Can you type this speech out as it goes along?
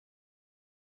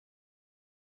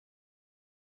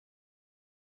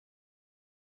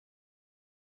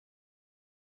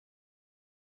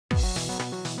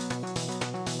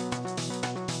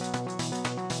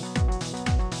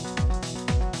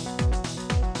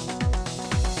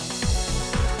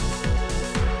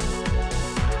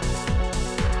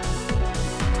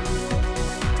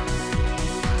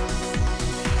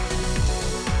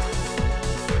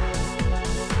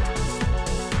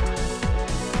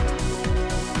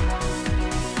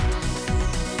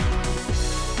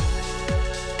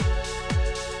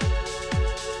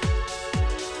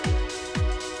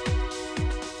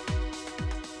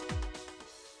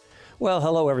Well,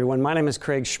 hello everyone. My name is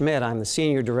Craig Schmidt. I'm the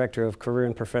Senior Director of Career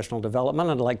and Professional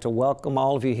Development. I'd like to welcome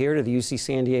all of you here to the UC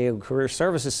San Diego Career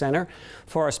Services Center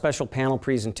for our special panel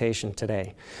presentation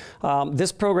today.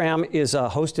 This program is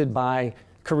hosted by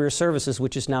Career Services,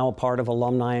 which is now a part of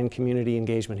alumni and community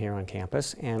engagement here on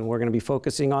campus. And we're going to be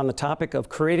focusing on the topic of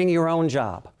creating your own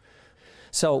job.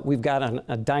 So we've got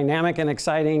a dynamic and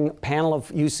exciting panel of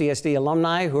UCSD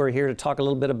alumni who are here to talk a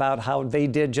little bit about how they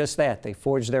did just that. They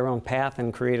forged their own path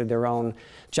and created their own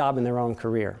job in their own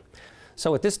career.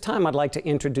 So at this time, I'd like to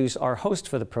introduce our host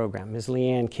for the program, Ms.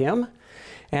 Leanne Kim.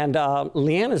 And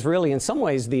Leanne is really, in some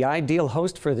ways, the ideal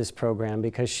host for this program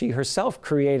because she herself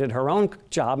created her own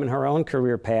job and her own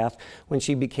career path when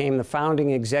she became the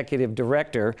founding executive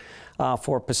director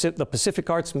for the Pacific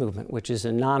Arts Movement, which is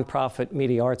a nonprofit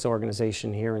media arts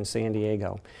organization here in San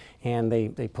Diego. And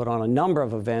they put on a number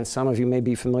of events. Some of you may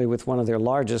be familiar with one of their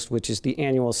largest, which is the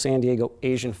annual San Diego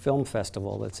Asian Film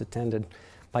Festival that's attended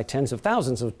by tens of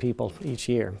thousands of people each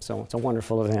year. So it's a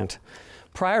wonderful event.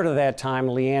 Prior to that time,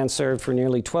 Leanne served for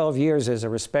nearly 12 years as a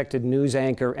respected news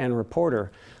anchor and reporter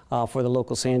for the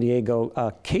local San Diego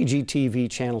KGTV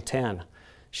Channel 10.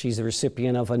 She's the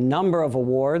recipient of a number of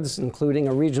awards, including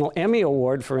a Regional Emmy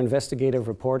Award for investigative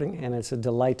reporting, and it's a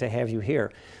delight to have you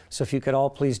here. So if you could all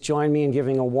please join me in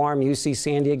giving a warm UC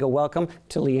San Diego welcome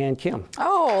to Leanne Kim.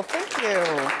 Oh, thank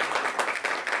you.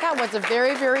 That was a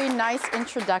very, very nice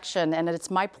introduction, and it's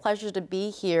my pleasure to be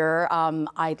here.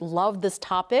 I love this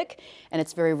topic, and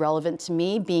it's very relevant to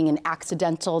me, being an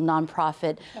accidental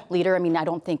nonprofit leader. I mean, I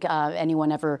don't think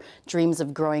anyone ever dreams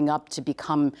of growing up to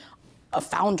become a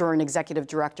founder or an executive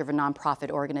director of a nonprofit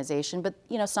organization, but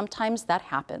you know, sometimes that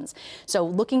happens. So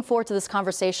looking forward to this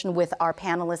conversation with our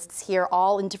panelists here,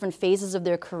 all in different phases of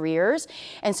their careers.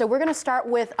 And so we're gonna start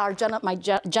with our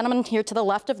gentleman here to the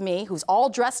left of me, who's all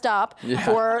dressed up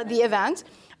for the event.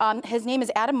 His name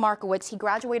is Adam Markowitz. He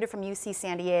graduated from UC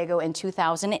San Diego in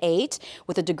 2008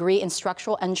 with a degree in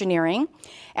structural engineering.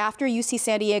 After UC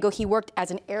San Diego, he worked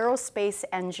as an aerospace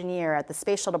engineer at the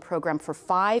Space Shuttle program for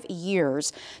 5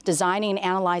 years, designing and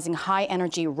analyzing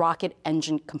high-energy rocket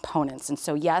engine components. And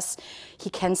so, yes, he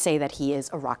can say that he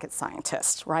is a rocket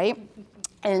scientist, right?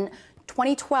 And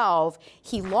 2012,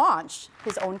 he launched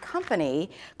his own company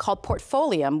called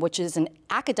Portfolium, which is an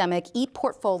academic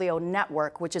e-portfolio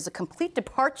network, which is a complete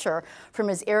departure from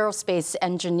his aerospace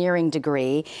engineering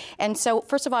degree. And so,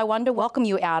 first of all, I wanted to welcome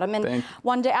you, Adam, and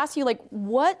wanted to ask you, like,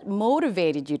 what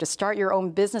motivated you to start your own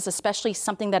business, especially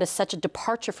something that is such a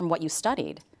departure from what you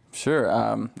studied? Sure.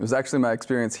 It was actually my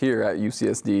experience here at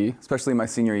UCSD, especially my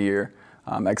senior year.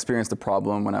 I experienced a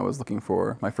problem when I was looking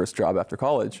for my first job after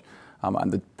college.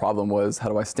 And the problem was, how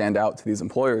do I stand out to these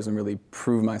employers and really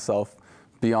prove myself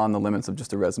beyond the limits of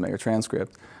just a resume or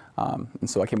transcript? And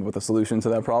so I came up with a solution to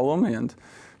that problem, and the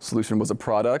solution was a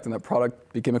product, and that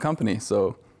product became a company.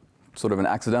 So sort of an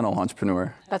accidental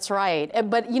entrepreneur. That's right.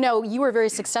 But you know, you were very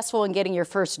successful in getting your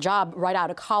first job right out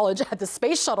of college at the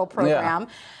Space Shuttle program. Yeah.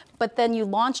 But then you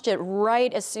launched it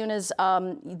right as soon as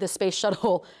the Space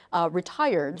Shuttle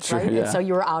retired, sure, right? Yeah. And so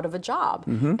you were out of a job.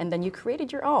 And then you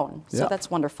created your own. So that's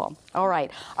wonderful. All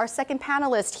right. Our second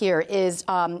panelist here is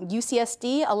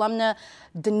UCSD alumna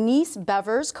Denise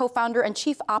Bevers, co-founder and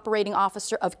chief operating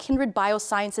officer of Kindred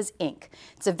Biosciences, Inc.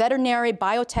 It's a veterinary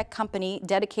biotech company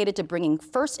dedicated to bringing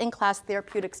first-in-class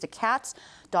therapeutics to cats,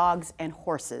 dogs, and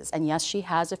horses. And yes, she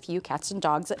has a few cats and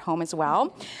dogs at home as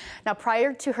well. Now,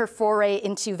 prior to her foray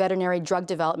into veterinary drug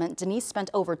development, Denise spent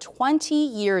over 20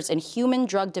 years in human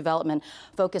drug development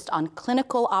focused on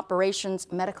clinical operations,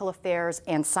 medical affairs,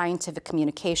 and scientific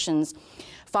communications,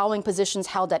 following positions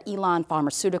held at Elan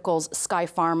Pharmaceuticals, Sky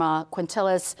Pharma,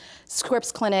 Quintilis,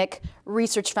 Scripps Clinic,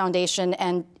 Research Foundation,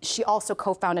 and she also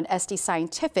co-founded SD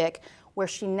Scientific, where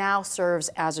she now serves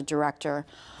as a director.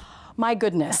 My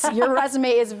goodness, your resume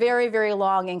is very, very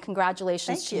long, and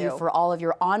congratulations to you for all of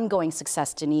your ongoing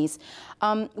success, Denise.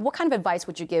 What kind of advice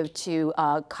would you give to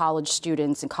college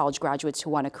students and college graduates who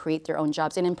want to create their own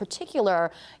jobs, and in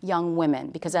particular, young women?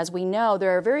 Because as we know,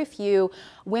 there are very few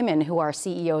women who are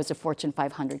CEOs of Fortune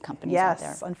 500 companies out there.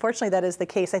 Yes, unfortunately, that is the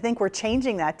case. I think we're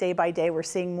changing that day by day. We're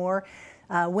seeing more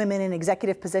women in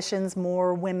executive positions,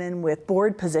 more women with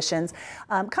board positions.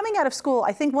 Coming out of school,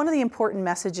 I think one of the important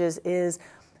messages is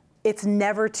it's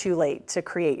never too late to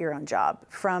create your own job.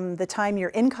 From the time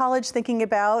you're in college thinking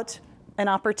about an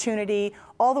opportunity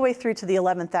all the way through to the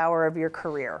 11th hour of your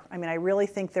career. I mean, I really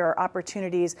think there are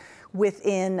opportunities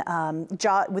within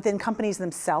within companies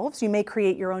themselves. You may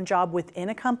create your own job within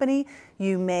a company.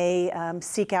 You may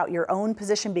seek out your own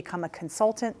position, become a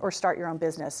consultant, or start your own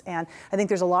business. And I think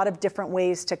there's a lot of different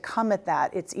ways to come at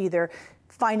that. It's either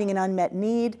finding an unmet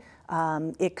need,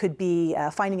 It could be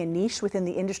finding a niche within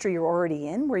the industry you're already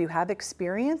in, where you have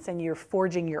experience and you're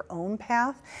forging your own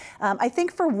path. I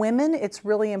think for women, it's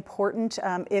really important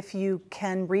if you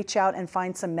can reach out and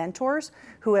find some mentors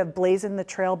who have blazoned the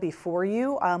trail before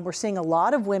you. We're seeing a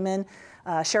lot of women.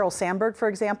 Sheryl Sandberg, for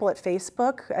example, at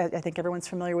Facebook, I think everyone's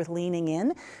familiar with Leaning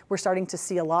In. We're starting to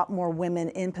see a lot more women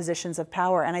in positions of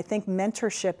power, and I think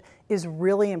mentorship is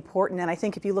really important. And I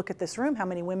think if you look at this room, how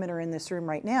many women are in this room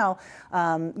right now,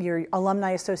 your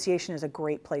alumni association is a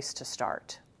great place to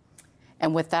start.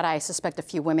 And with that, I suspect a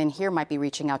few women here might be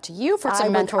reaching out to you for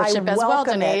some mentorship as well,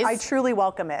 Denise. I truly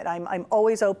welcome it. I'm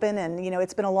always open, and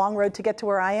it's been a long road to get to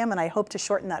where I am, and I hope to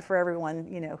shorten that for everyone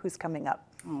who's coming up.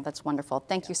 Oh, that's wonderful.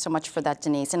 Thank you so much for that,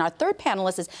 Denise. And our third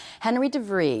panelist is Henry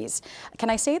DeVries. Can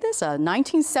I say this? A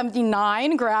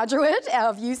 1979 graduate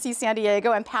of UC San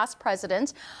Diego and past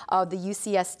president of the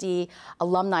UCSD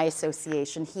Alumni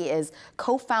Association. He is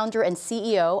co-founder and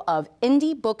CEO of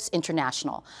Indie Books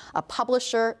International, a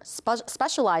publisher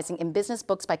specializing in business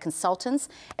books by consultants,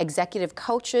 executive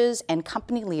coaches, and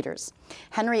company leaders.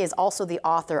 Henry is also the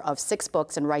author of 6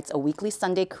 books and writes a weekly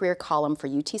Sunday career column for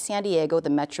UT San Diego, the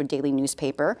Metro Daily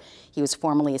newspaper. He was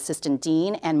formerly assistant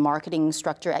dean and marketing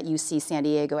instructor at UC San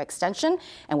Diego Extension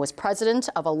and was president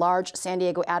of a large San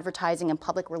Diego advertising and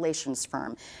public relations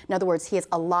firm. In other words, he has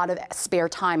a lot of spare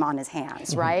time on his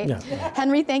hands, right? Yeah.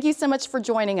 Henry, thank you so much for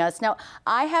joining us. Now,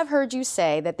 I have heard you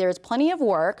say that there's plenty of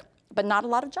work, but not a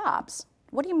lot of jobs.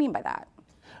 What do you mean by that?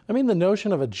 I mean, the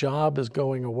notion of a job is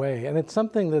going away, and it's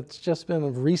something that's just been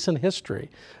of recent history.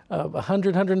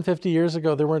 100, 150 years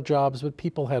ago, there weren't jobs, but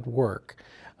people had work.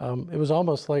 It was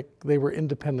almost like they were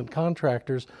independent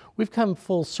contractors. We've come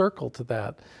full circle to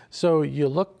that. So you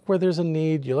look where there's a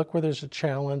need, you look where there's a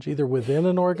challenge, either within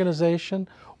an organization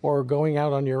or going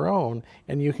out on your own,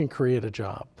 and you can create a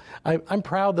job. I'm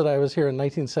proud that I was here in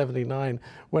 1979.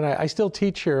 When I still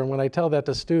teach here, and when I tell that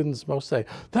to students, most say,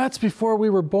 "That's before we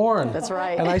were born." That's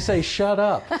right. And I say, "Shut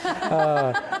up."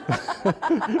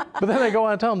 But then I go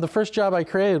on and tell them the first job I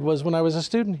created was when I was a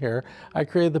student here. I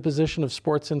created the position of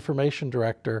sports information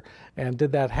director and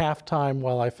did that half-time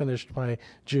while I finished my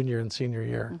junior and senior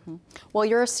year. Mm-hmm. Well,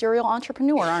 you're a serial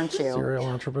entrepreneur, aren't you? Serial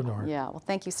entrepreneur. Yeah, well,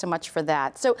 thank you so much for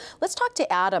that. So let's talk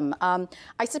to Adam.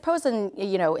 I suppose in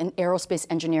aerospace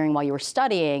engineering while you were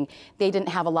studying, they didn't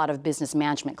have a lot of business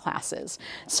management classes.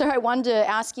 So I wanted to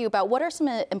ask you about what are some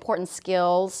important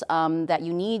skills that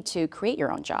you need to create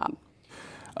your own job?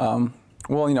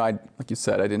 Well, like you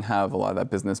said, I didn't have a lot of that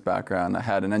business background. I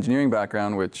had an engineering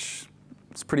background, which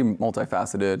is pretty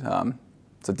multifaceted.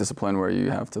 It's a discipline where you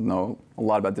have to know a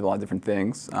lot about a lot of different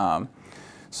things.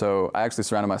 So I actually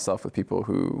surrounded myself with people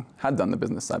who had done the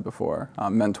business side before,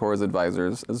 mentors,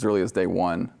 advisors, as early as day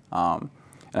one. And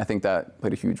I think that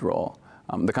played a huge role.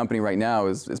 The company right now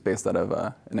is based out of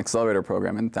an accelerator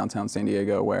program in downtown San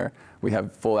Diego where we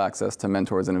have full access to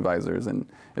mentors and advisors, and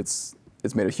it's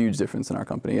made a huge difference in our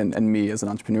company. And me as an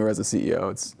entrepreneur, as a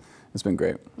CEO, it's been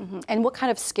great. Mm-hmm. And what kind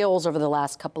of skills over the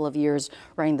last couple of years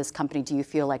running this company do you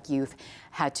feel like you've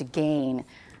had to gain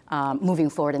moving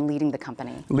forward and leading the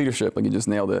company? Leadership, like you just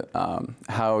nailed it.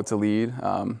 How to lead.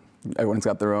 Everyone's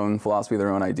got their own philosophy,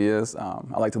 their own ideas.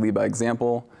 I like to lead by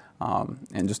example.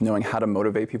 And just knowing how to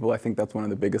motivate people, I think that's one of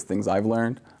the biggest things I've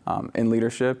learned in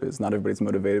leadership is not everybody's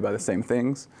motivated by the same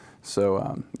things.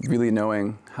 So really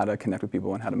knowing how to connect with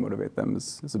people and how to motivate them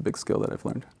is a big skill that I've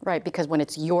learned. Right, because when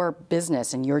it's your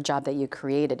business and your job that you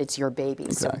created, it's your baby.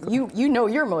 Exactly. So you know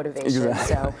your motivation.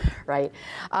 Exactly. So, right.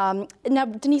 Now,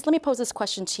 Denise, let me pose this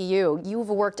question to you. You've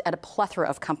worked at a plethora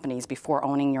of companies before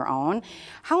owning your own.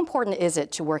 How important is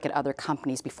it to work at other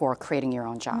companies before creating your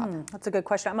own job? That's a good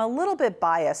question. I'm a little bit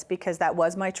biased because that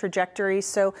was my trajectory.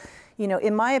 So,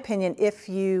 in my opinion, if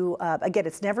you, again,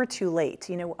 it's never too late.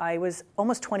 I was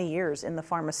almost 20 years in the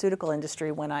pharmaceutical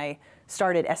industry when I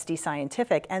started SD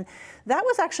Scientific, and that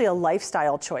was actually a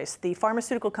lifestyle choice. The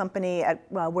pharmaceutical company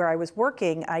where I was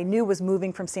working, I knew was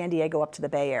moving from San Diego up to the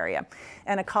Bay Area.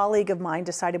 And a colleague of mine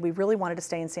decided we really wanted to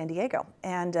stay in San Diego.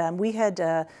 And we had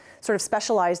sort of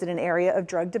specialized in an area of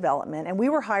drug development, and we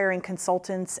were hiring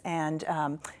consultants and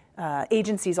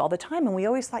agencies all the time, and we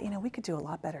always thought, we could do a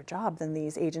lot better job than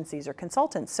these agencies or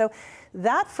consultants. So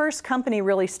that first company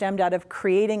really stemmed out of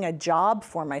creating a job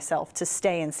for myself to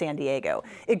stay in San Diego.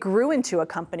 It grew into a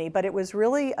company, but it was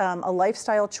really a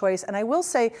lifestyle choice. And I will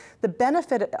say the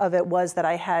benefit of it was that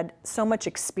I had so much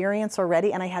experience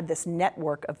already, and I had this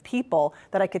network of people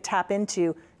that I could tap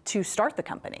into to start the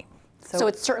company. So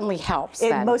it certainly helps.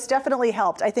 It most definitely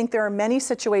helped. I think there are many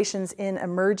situations in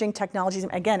emerging technologies.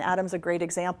 Again, Adam's a great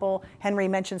example. Henry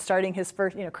mentioned starting his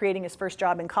first, creating his first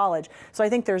job in college. So I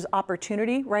think there's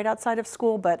opportunity right outside of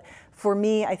school. But for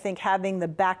me, I think having the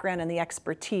background and the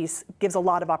expertise gives a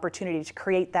lot of opportunity to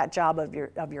create that job of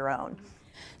your own.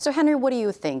 So Henry, what do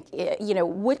you think?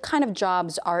 What kind of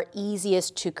jobs are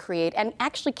easiest to create? And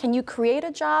actually, can you create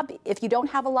a job if you don't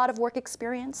have a lot of work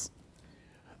experience?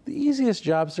 The easiest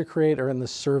jobs to create are in the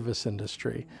service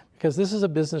industry, because this is a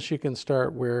business you can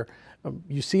start where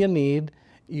you see a need,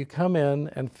 you come in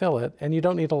and fill it, and you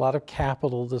don't need a lot of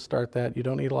capital to start that. You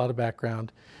don't need a lot of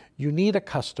background. You need a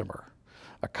customer.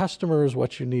 A customer is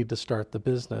what you need to start the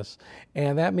business.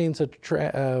 And that means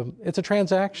it's a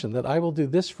transaction that I will do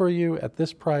this for you at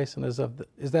this price, and is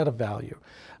that of value?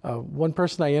 One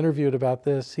person I interviewed about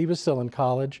this, he was still in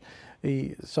college.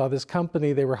 He saw this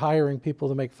company, they were hiring people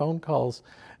to make phone calls,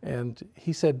 and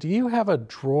he said, do you have a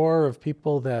drawer of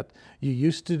people that you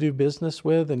used to do business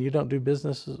with and you don't do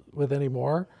business with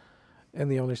anymore?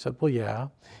 And the owner said, well, yeah.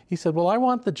 He said, well, I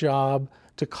want the job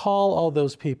to call all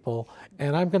those people,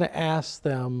 and I'm going to ask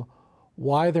them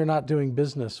why they're not doing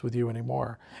business with you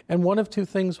anymore. And one of two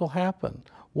things will happen.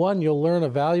 One, you'll learn a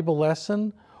valuable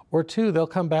lesson, or two, they'll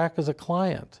come back as a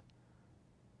client.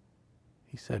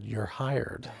 He said, you're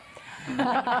hired.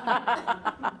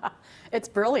 It's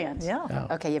brilliant. Yeah.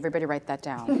 Okay, everybody write that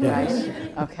down,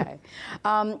 right? Okay.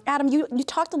 Adam, you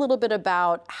talked a little bit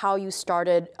about how you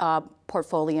started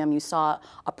Portfolium. You saw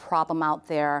a problem out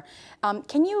there.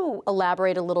 Can you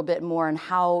elaborate a little bit more on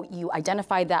how you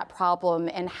identified that problem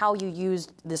and how you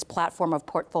used this platform of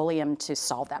Portfolium to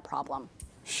solve that problem?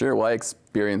 Sure. Well, I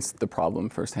experienced the problem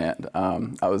firsthand.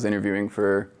 I was interviewing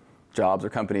for jobs or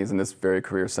companies in this very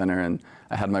career center, and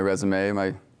I had my resume,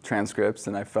 my transcripts,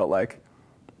 and I felt like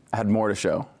I had more to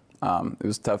show. It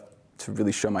was tough to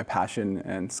really show my passion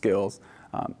and skills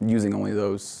using only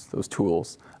those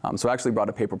tools. So I actually brought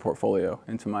a paper portfolio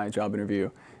into my job interview.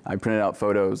 I printed out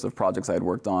photos of projects I had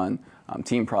worked on,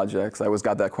 team projects. I always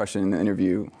got that question in the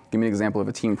interview. Give me an example of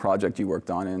a team project you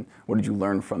worked on, and what did you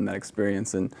learn from that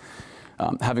experience? And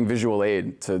having visual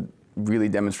aid to really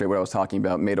demonstrate what I was talking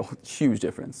about made a huge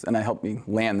difference, and that helped me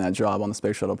land that job on the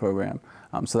Space Shuttle program.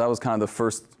 So that was kind of the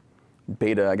first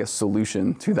beta, I guess,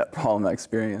 solution to that problem I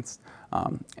experienced,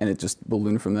 and it just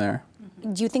ballooned from there.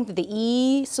 Do you think that the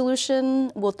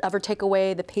e-solution will ever take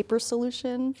away the paper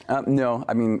solution? No,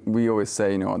 I mean, we always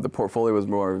say, the portfolio is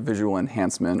more visual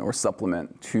enhancement or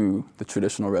supplement to the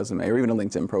traditional resume or even a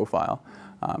LinkedIn profile.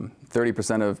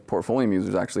 30% of Portfolium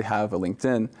users actually have a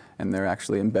LinkedIn, and they're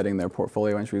actually embedding their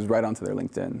portfolio entries right onto their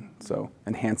LinkedIn, so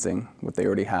enhancing what they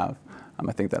already have.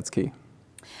 I think that's key.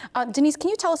 Denise, can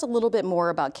you tell us a little bit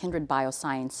more about Kindred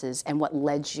Biosciences and what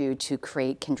led you to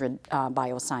create Kindred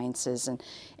Biosciences?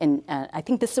 And I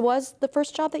think this was the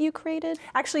first job that you created?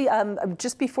 Actually,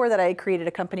 just before that, I created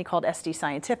a company called SD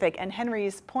Scientific. And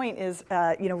Henry's point is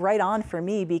right on for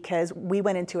me, because we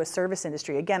went into a service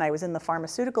industry. Again, I was in the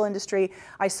pharmaceutical industry.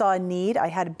 I saw a need. I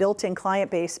had a built-in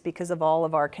client base because of all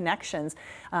of our connections.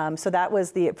 So that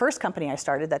was the first company I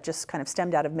started that just kind of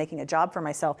stemmed out of making a job for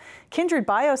myself. Kindred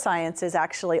Biosciences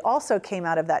actually also came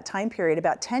out of that time period.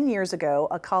 About 10 years ago,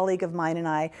 a colleague of mine and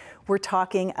I were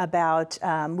talking about,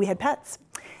 we had pets.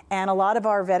 And a lot of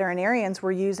our veterinarians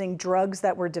were using drugs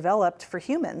that were developed for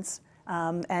humans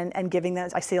and giving them.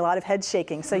 I see a lot of head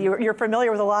shaking. So you're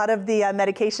familiar with a lot of the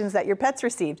medications that your pets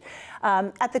received.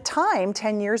 At the time,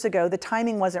 10 years ago, the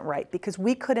timing wasn't right because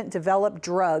we couldn't develop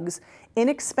drugs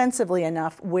inexpensively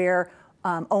enough where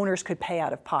owners could pay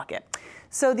out of pocket.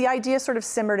 So the idea sort of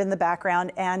simmered in the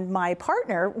background, and my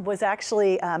partner was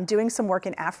actually doing some work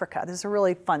in Africa. This is a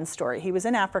really fun story. He was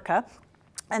in Africa,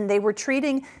 and they were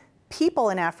treating people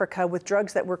in Africa with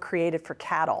drugs that were created for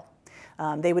cattle.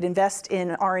 They would invest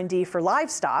in R&D for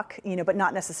livestock, but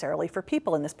not necessarily for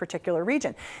people in this particular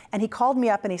region. And he called me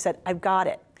up and he said, I've got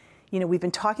it. We've been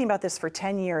talking about this for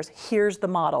 10 years. Here's the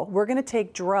model. We're going to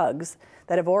take drugs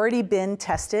that have already been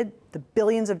tested, the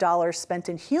billions of dollars spent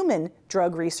in human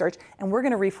drug research, and we're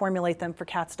going to reformulate them for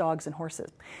cats, dogs, and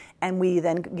horses. And we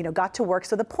then, got to work.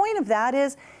 So the point of that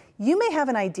is, you may have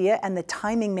an idea and the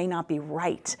timing may not be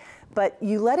right, but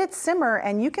you let it simmer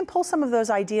and you can pull some of those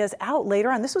ideas out later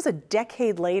on. This was a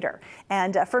decade later.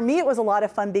 And for me, it was a lot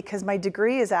of fun because my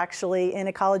degree is actually in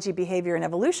ecology, behavior, and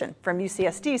evolution from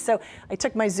UCSD. So I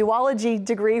took my zoology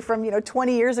degree from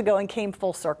 20 years ago and came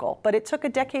full circle. But it took a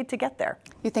decade to get there.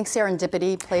 You think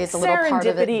serendipity plays a little part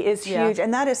of it? Serendipity is huge.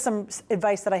 And that is some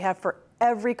advice that I have for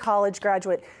every college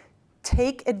graduate.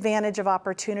 Take advantage of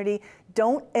opportunity.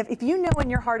 If you know in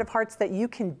your heart of hearts that you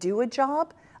can do a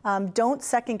job, Don't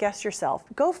second guess yourself.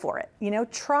 Go for it. You know,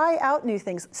 try out new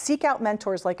things. Seek out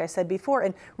mentors, like I said before,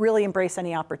 and really embrace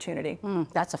any opportunity.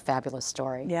 That's a fabulous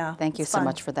story. Yeah, Thank you it's so fun.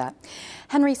 much for that.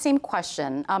 Henry, same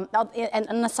question. And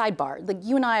a sidebar, like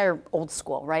you and I are old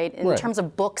school, right? In Right. terms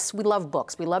of books, we love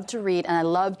books. We love to read, and I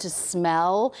love to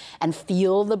smell and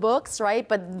feel the books, right?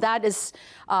 But that is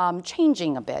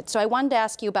changing a bit. So I wanted to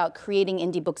ask you about creating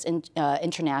Indie Books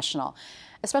International.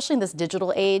 Especially in this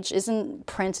digital age, isn't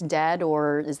print dead,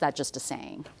 or is that just a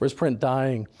saying? Or is print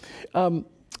dying?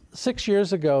 6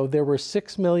 years ago, there were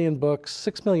 6 million books,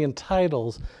 6 million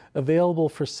titles available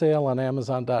for sale on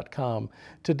Amazon.com.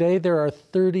 Today, there are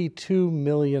 32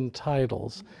 million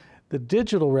titles. The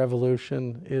digital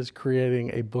revolution is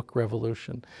creating a book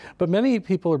revolution. But many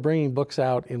people are bringing books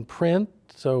out in print,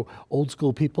 so old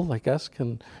school people like us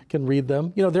can read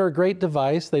them. You know, they're a great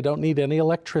device. They don't need any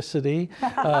electricity. You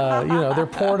know, they're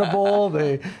portable.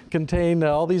 They contain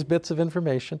all these bits of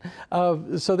information.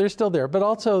 So they're still there. But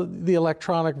also the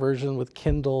electronic version with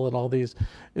Kindle and all these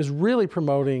is really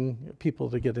promoting people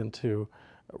to get into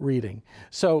reading.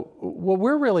 So what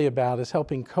we're really about is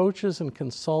helping coaches and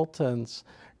consultants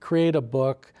create a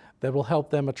book that will help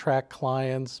them attract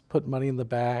clients, put money in the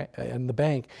bank,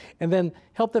 and then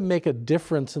help them make a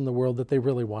difference in the world that they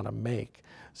really want to make.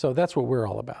 So that's what we're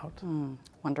all about.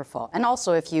 Wonderful. And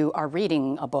also, if you are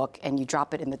reading a book and you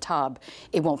drop it in the tub,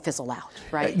 it won't fizzle out,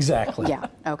 right? Exactly. Yeah.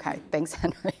 Okay. Thanks,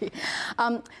 Henry.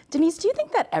 Denise, do you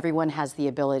think that everyone has the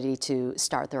ability to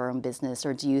start their own business,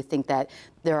 or do you think that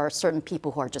there are certain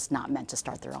people who are just not meant to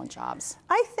start their own jobs?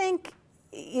 I think,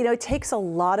 you know, it takes a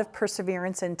lot of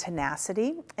perseverance and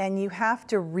tenacity, and you have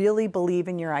to really believe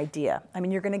in your idea. I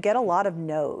mean, you're going to get a lot of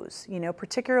no's, you know,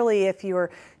 particularly if you're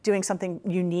doing something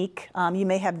unique. You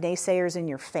may have naysayers in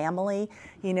your family,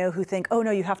 you know, who think, oh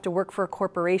no, you have to work for a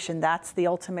corporation. That's the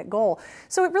ultimate goal.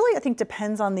 So it really, I think,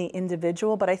 depends on the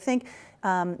individual, but I think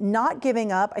not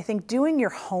giving up, I think doing your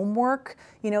homework,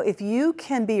 you know, if you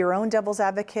can be your own devil's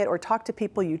advocate or talk to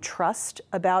people you trust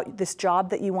about this job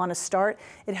that you want to start,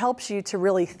 it helps you to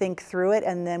really think through it.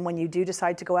 And then when you do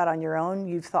decide to go out on your own,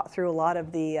 you've thought through a lot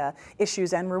of the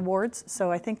issues and rewards.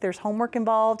 So I think there's homework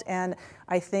involved, and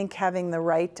I think having the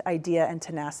right idea and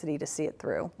tenacity to see it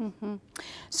through.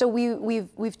 So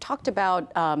we've talked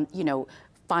about, you know,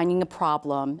 finding a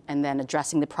problem and then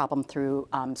addressing the problem through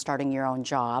starting your own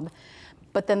job.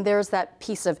 But then there's that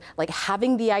piece of like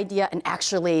having the idea and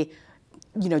actually,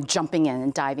 you know, jumping in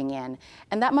and diving in.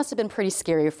 And that must have been pretty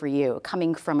scary for you,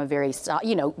 coming from a very,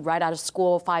 you know, right out of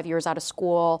school, 5 years out of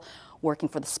school, working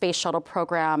for the space shuttle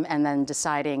program, and then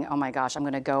deciding, oh my gosh, I'm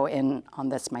going to go in on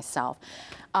this myself.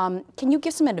 Can you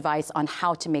give some advice on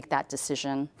how to make that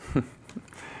decision?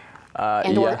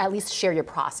 And or at least share your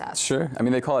process. Sure. I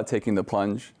mean, they call it taking the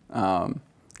plunge, and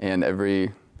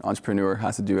every entrepreneur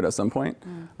has to do it at some point.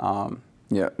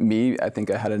 Yeah, me, I think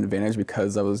I had an advantage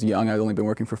because I was young. I'd only been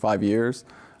working for 5 years.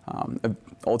 It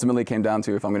ultimately came down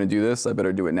to, if I'm going to do this, I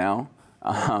better do it now.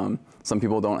 Some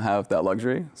people don't have that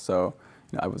luxury, so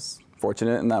you know, I was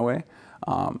fortunate in that way.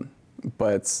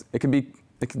 But it could be,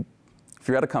 if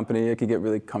you're at a company, it could get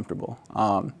really comfortable.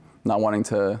 Not wanting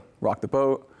to rock the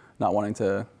boat, not wanting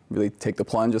to really take the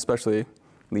plunge, especially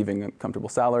leaving a comfortable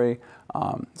salary.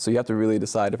 So you have to really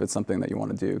decide if it's something that you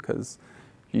want to do, because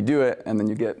you do it and then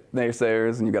you get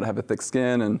naysayers and you got to have a thick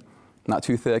skin and not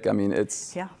too thick. I mean,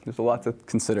 there's a lot to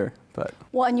consider. But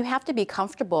well, and you have to be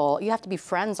comfortable. You have to be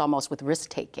friends almost with risk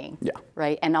taking. Yeah.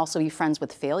 Right, and also be friends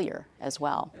with failure as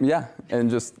well. Yeah, and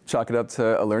just chalk it up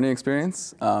to a learning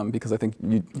experience, because I think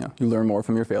you learn more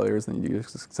from your failures than you do your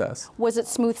success. Was it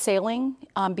smooth sailing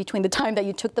between the time that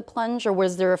you took the plunge, or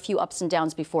was there a few ups and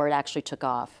downs before it actually took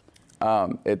off?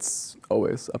 It's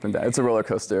always up and down. It's a roller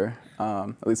coaster,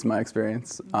 at least in my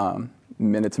experience,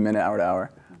 minute to minute, hour to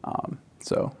hour.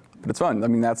 But it's fun. I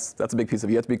mean, that's a big piece of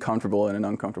it. You have to be comfortable in an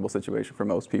uncomfortable situation for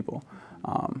most people,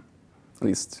 at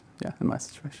least, yeah, in my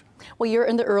situation. Well, you're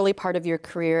in the early part of your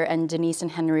career, and Denise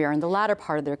and Henry are in the latter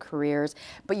part of their careers,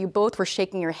 but you both were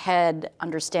shaking your head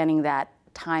understanding that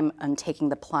time on taking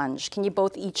the plunge. Can you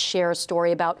both each share a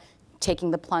story about taking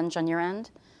the plunge on your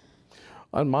end?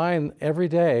 On mine, every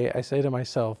day I say to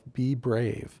myself, be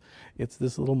brave. It's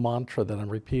this little mantra that I'm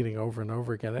repeating over and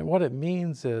over again. And what it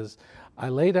means is I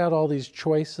laid out all these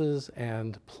choices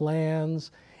and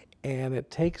plans, and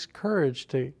it takes courage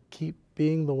to keep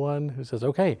being the one who says,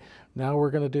 okay, now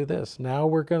we're going to do this. Now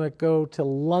we're going to go to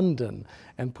London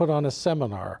and put on a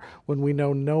seminar when we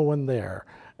know no one there.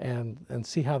 and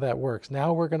see how that works.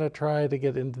 Now we're going to try to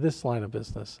get into this line of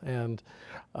business. And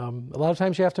a lot of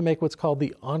times you have to make what's called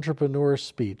the entrepreneur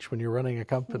speech when you're running a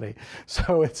company.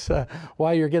 So it's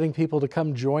why you're getting people to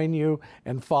come join you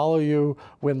and follow you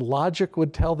when logic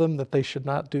would tell them that they should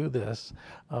not do this.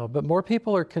 But more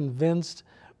people are convinced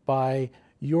by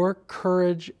your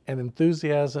courage and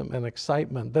enthusiasm and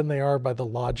excitement than they are by the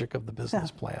logic of the business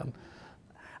plan.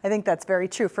 I think that's very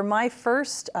true. For my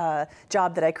first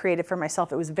job that I created for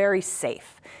myself, it was very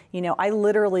safe. You know, I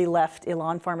literally left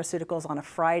Elan Pharmaceuticals on a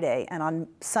Friday, and on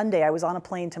Sunday I was on a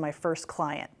plane to my first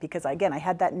client because, again, I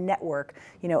had that network,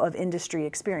 you know, of industry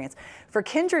experience. For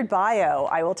Kindred Bio,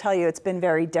 I will tell you it's been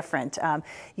very different.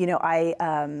 You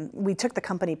know, we took the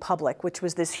company public, which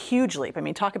was this huge leap. I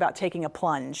mean, talk about taking a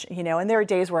plunge, you know, and there are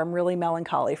days where I'm really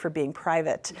melancholy for being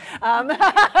private.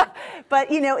 But,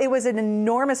 you know, it was an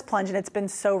enormous plunge, and it's been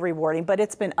so rewarding, but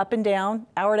it's been up and down,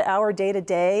 hour to hour, day to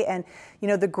day. And, you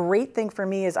know, the great thing for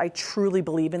me is I truly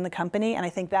believe in the company, and I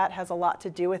think that has a lot to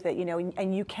do with it, you know,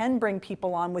 and you can bring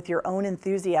people on with your own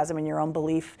enthusiasm and your own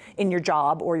belief in your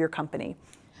job or your company.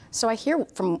 So I hear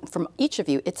from each of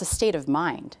you, it's a state of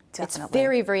mind. Definitely. It's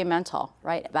very, very mental,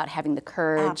 right? About having the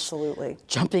courage, absolutely,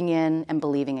 jumping in and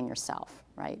believing in yourself,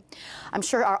 right? I'm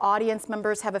sure our audience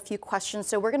members have a few questions,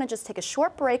 so we're going to just take a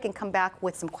short break and come back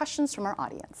with some questions from our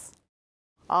audience.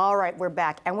 All right, we're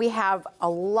back, and we have a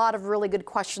lot of really good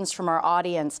questions from our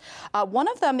audience. One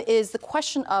of them is the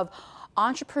question of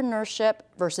entrepreneurship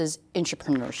versus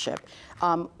intrapreneurship.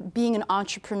 Being an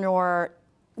entrepreneur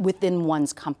within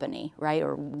one's company, right,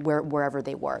 or wherever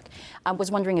they work. I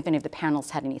was wondering if any of the panels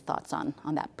had any thoughts on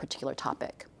that particular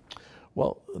topic.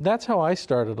 Well, that's how I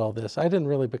started all this. I didn't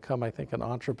really become, I think, an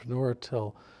entrepreneur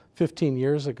till 15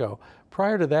 years ago.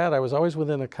 Prior to that, I was always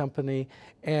within a company,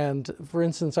 and for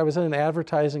instance, I was in an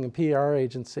advertising and PR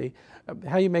agency.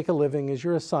 How you make a living is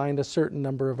you're assigned a certain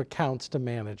number of accounts to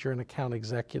manage. You're an account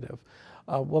executive.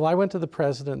 Well, I went to the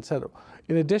president and said,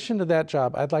 in addition to that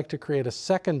job, I'd like to create a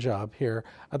second job here.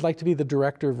 I'd like to be the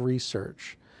director of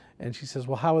research. And she says,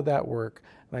 well, how would that work?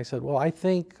 And I said, well, I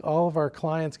think all of our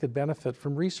clients could benefit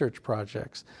from research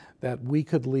projects that we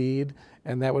could lead,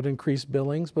 and that would increase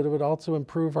billings, but it would also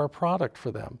improve our product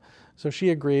for them. So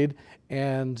she agreed,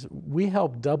 and we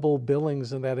helped double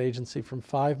billings in that agency from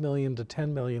 5 million to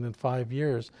 10 million in 5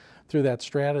 years through that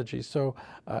strategy. So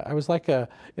I was like in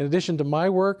addition to my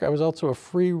work, I was also a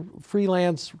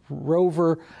freelance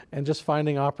rover and just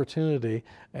finding opportunity.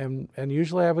 And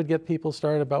usually I would get people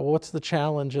started about, well, what's the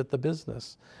challenge at the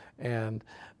business? And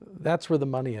that's where the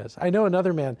money is. I know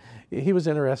another man, he was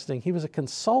interesting. He was a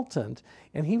consultant,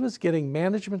 and he was getting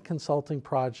management consulting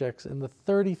projects in the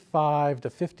 $35,000 to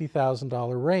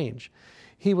 $50,000 range.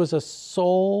 He was a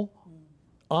sole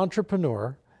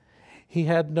entrepreneur. He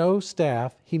had no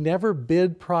staff. He never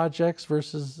bid projects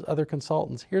versus other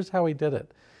consultants. Here's how he did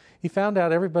it. He found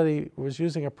out everybody was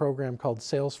using a program called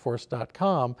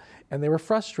Salesforce.com, and they were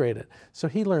frustrated. So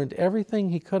he learned everything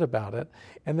he could about it,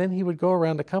 and then he would go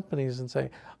around to companies and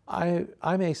say, I'm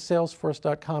a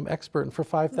Salesforce.com expert, and for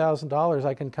 $5,000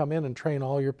 I can come in and train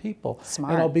all your people.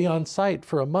 Smart. And I'll be on site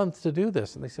for a month to do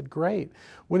this. And they said, great.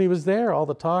 When he was there, all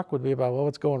the talk would be about, well,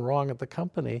 what's going wrong at the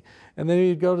company? And then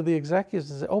he'd go to the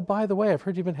executives and say, oh, by the way, I've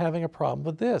heard you've been having a problem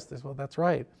with this. They said, well, that's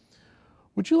right.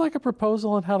 Would you like a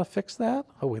proposal on how to fix that?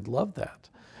 Oh, we'd love that.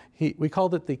 We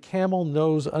called it the camel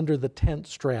nose under the tent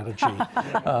strategy.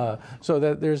 So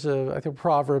that there's I think, a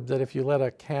proverb that if you let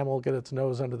a camel get its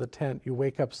nose under the tent, you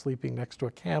wake up sleeping next to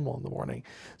a camel in the morning.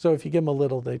 So if you give them a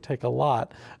little, they take a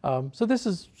lot. So this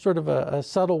is sort of a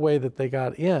subtle way that they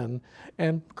got in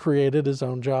and created his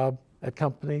own job at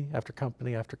company after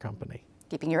company after company.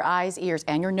 Keeping your eyes, ears,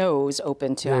 and your nose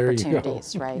open to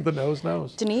opportunities, right? The nose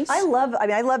knows. Denise? I love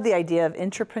the idea of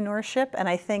intrapreneurship, and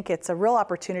I think it's a real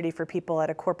opportunity for people at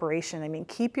a corporation. I mean,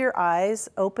 keep your eyes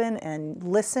open and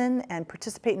listen and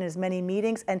participate in as many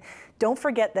meetings, and don't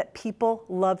forget that people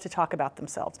love to talk about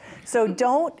themselves. So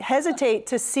don't hesitate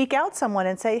to seek out someone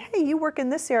and say, hey, you work in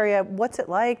this area, what's it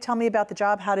like? Tell me about the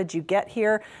job, how did you get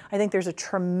here? I think there's a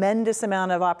tremendous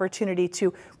amount of opportunity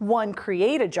to, one,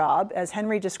 create a job, as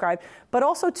Henry described, but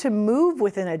also to move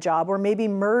within a job or maybe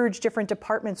merge different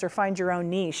departments or find your own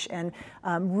niche, and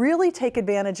really take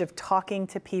advantage of talking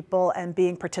to people and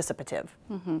being participative.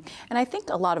 Mm-hmm. And I think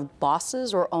a lot of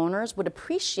bosses or owners would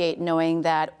appreciate knowing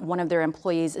that one of their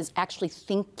employees is actually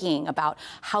thinking about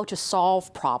how to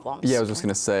solve problems. Yeah, I was just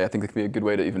going to say, I think it could be a good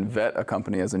way to even vet a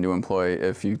company as a new employee.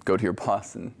 If you go to your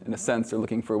boss and, in a sense, they're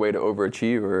looking for a way to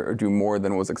overachieve or do more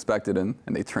than was expected, and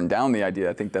they turn down the idea,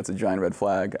 I think that's a giant red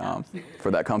flag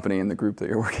for that company and the group group that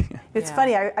you're working in. It's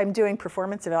funny, I'm doing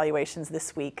performance evaluations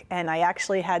this week, and I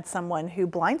actually had someone who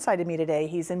blindsided me today.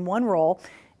 He's in one role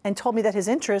and told me that his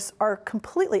interests are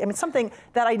completely, I mean, something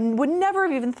that I would never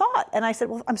have even thought. And I said,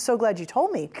 well, I'm so glad you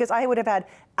told me, because I would have had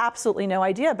absolutely no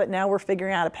idea, but now we're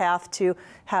figuring out a path to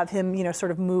have him, you know,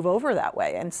 sort of move over that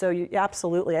way. And so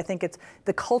absolutely, I think it's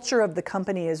the culture of the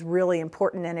company is really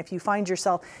important. And if you find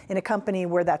yourself in a company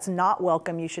where that's not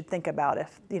welcome, you should think about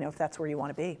if, you know, if that's where you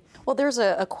want to be. Well, there's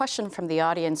a question from the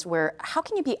audience where, how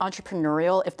can you be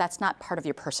entrepreneurial if that's not part of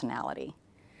your personality?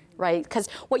 Right? Because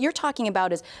what you're talking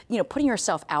about is, you know, putting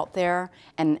yourself out there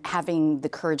and having the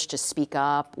courage to speak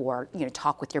up or, you know,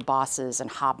 talk with your bosses and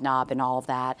hobnob and all of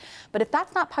that. But if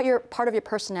that's not part of your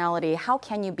personality, how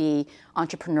can you be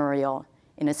entrepreneurial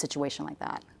in a situation like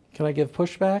that? Can I give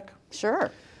pushback? Sure.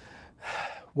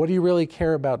 What do you really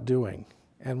care about doing?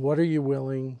 And what are you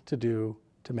willing to do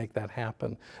to make that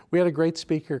happen? We had a great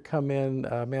speaker come in,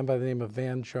 a man by the name of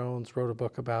Van Jones, wrote a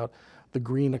book about the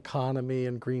green economy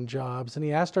and green jobs. And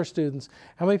he asked our students,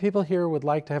 how many people here would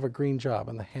like to have a green job?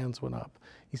 And the hands went up.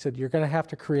 He said, you're going to have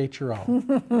to create your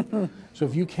own. So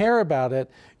if you care about it,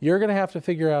 you're going to have to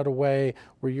figure out a way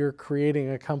where you're creating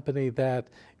a company that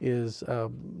is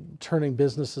turning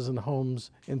businesses and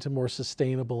homes into more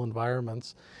sustainable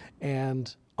environments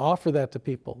and offer that to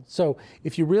people. So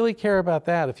if you really care about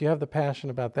that, if you have the passion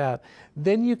about that,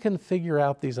 then you can figure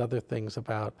out these other things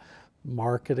about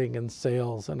marketing and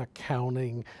sales and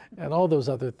accounting and all those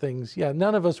other things. Yeah,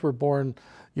 none of us were born,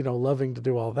 you know, loving to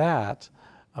do all that.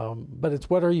 But it's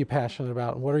what are you passionate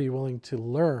about and what are you willing to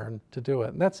learn to do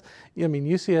it? And that's, I mean,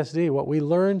 UCSD, what we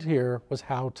learned here was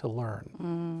how to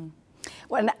learn.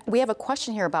 Well, and we have a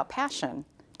question here about passion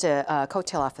to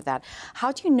coattail off of that.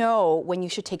 How do you know when you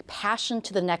should take passion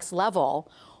to the next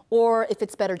level or if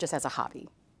it's better just as a hobby?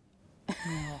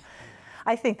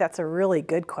 I think that's a really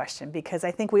good question, because I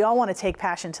think we all want to take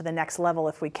passion to the next level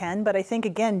if we can. But I think,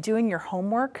 again, doing your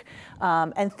homework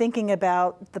and thinking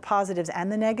about the positives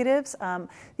and the negatives.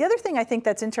 The other thing I think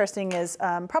that's interesting is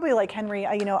probably like Henry,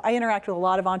 I interact with a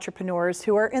lot of entrepreneurs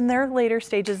who are in their later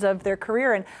stages of their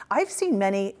career. And I've seen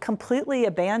many completely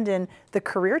abandon the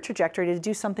career trajectory to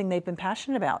do something they've been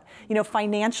passionate about. You know,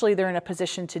 financially, they're in a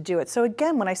position to do it. So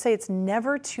again, when I say it's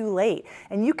never too late,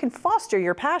 and you can foster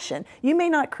your passion, you may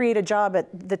not create a job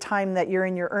at the time that you're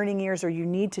in your earning years or you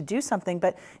need to do something,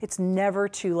 but it's never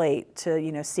too late to,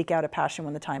 you know, seek out a passion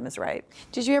when the time is right.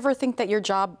 Did you ever think that your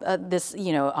job, this,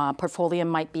 portfolio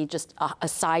might be just a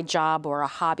side job or a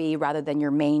hobby rather than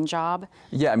your main job?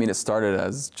 Yeah, I mean, it started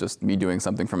as just me doing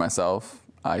something for myself.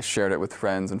 I shared it with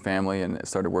friends and family, and it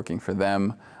started working for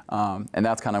them. And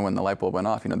that's kind of when the light bulb went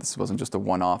off. You know, this wasn't just a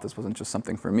one-off. This wasn't just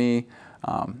something for me.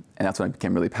 And that's when I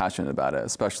became really passionate about it,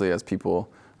 especially as people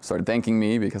started thanking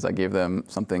me because I gave them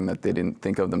something that they didn't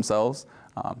think of themselves.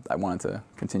 I wanted to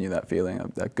continue that feeling,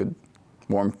 of that good,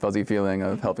 warm, fuzzy feeling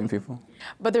of helping people.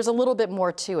 But there's a little bit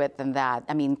more to it than that.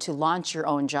 I mean, to launch your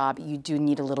own job, you do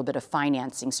need a little bit of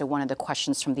financing. So one of the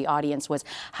questions from the audience was,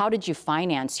 how did you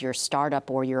finance your startup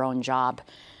or your own job?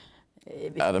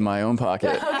 Out of my own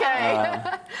pocket. Okay.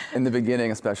 In the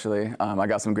beginning, especially, I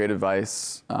got some great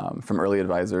advice from early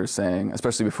advisors saying,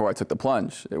 especially before I took the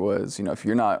plunge, it was, you know, if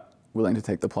you're not willing to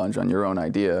take the plunge on your own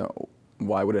idea,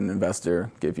 why would an investor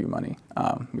give you money?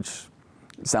 Which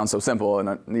sounds so simple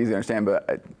and easy to understand, but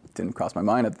it didn't cross my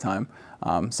mind at the time.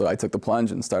 So I took the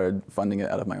plunge and started funding it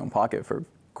out of my own pocket for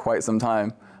quite some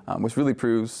time, which really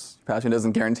proves passion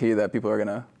doesn't guarantee that people are going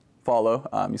to follow.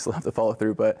 You still have to follow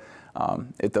through, but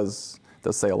it does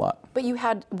say a lot. But you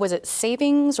had, was it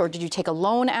savings, or did you take a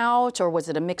loan out, or was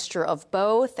it a mixture of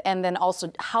both? And then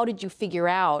also, how did you figure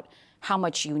out how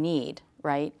much you need,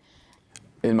 right?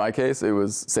 In my case, it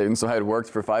was savings. So I had worked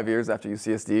for 5 years after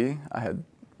UCSD. I had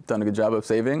done a good job of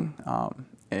saving,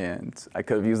 and I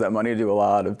could have used that money to do a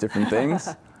lot of different things,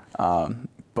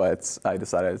 but I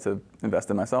decided to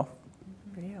invest in myself.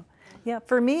 For you. Yeah,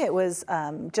 for me it was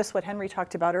just what Henry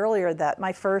talked about earlier, that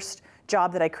my first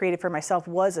job that I created for myself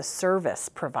was a service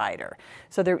provider.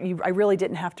 So I really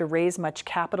didn't have to raise much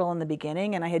capital in the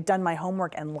beginning, and I had done my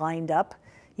homework and lined up,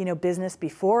 you know, business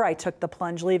before I took the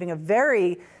plunge, leaving a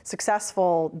very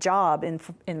successful job in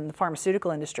the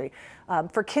pharmaceutical industry.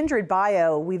 For Kindred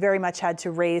Bio, we very much had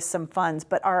to raise some funds,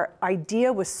 but our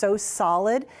idea was so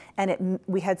solid, and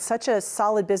we had such a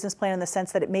solid business plan in the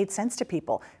sense that it made sense to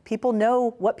people. People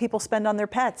know what people spend on their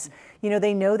pets. You know,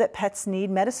 they know that pets need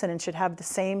medicine and should have the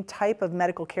same type of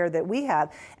medical care that we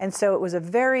have. And so it was a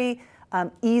very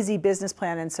easy business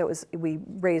plan, and so we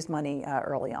raised money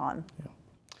early on. Yeah.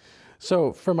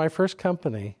 So for my first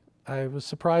company, I was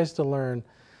surprised to learn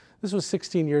this was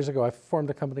 16 years ago, I formed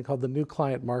a company called the New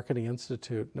Client Marketing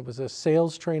Institute. And it was a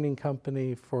sales training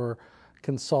company for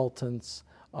consultants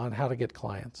on how to get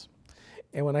clients.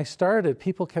 And when I started,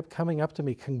 people kept coming up to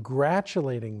me,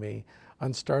 congratulating me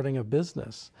on starting a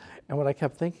business. And what I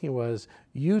kept thinking was,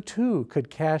 you too could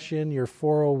cash in your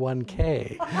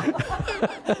 401k.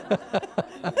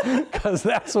 Because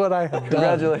that's what I have done.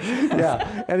 Congratulations.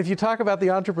 Yeah, and if you talk about the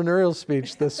entrepreneurial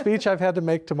speech, the speech I've had to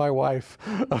make to my wife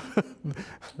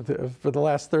for the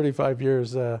last 35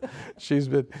 years, she's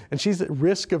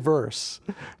risk averse,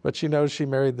 but she knows she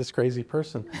married this crazy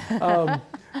person.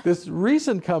 This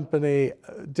recent company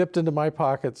dipped into my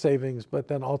pocket savings, but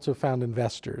then also found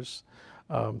investors.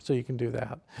 So you can do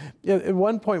that. At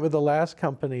one point with the last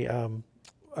company,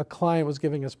 a client was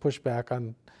giving us pushback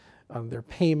on their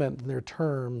payment and their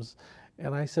terms.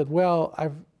 And I said, well,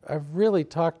 I've really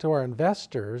talked to our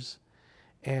investors,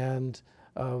 and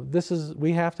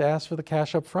we have to ask for the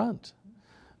cash up front.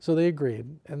 So they agreed,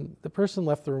 and the person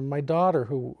left the room. My daughter,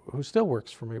 who still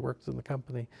works for me, works in the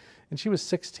company, and she was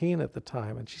 16 at the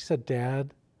time, and she said,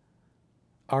 Dad,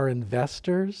 our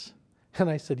investors? And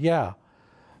I said, yeah.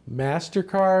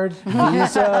 MasterCard,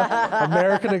 Visa,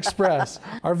 American Express.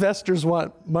 Our investors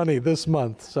want money this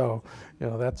month. So,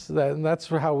 that's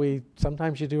how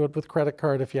sometimes you do it with credit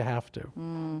card if you have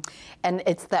to. And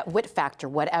it's that wit factor,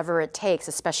 whatever it takes,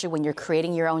 especially when you're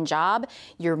creating your own job,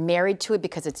 you're married to it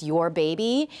because it's your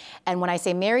baby. And when I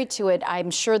say married to it, I'm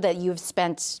sure that you've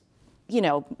spent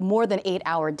more than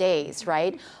 8-hour days,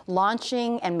 right?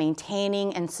 Launching and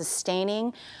maintaining and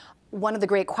sustaining. One of the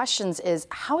great questions is,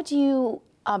 how do you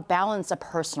balance a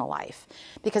personal life?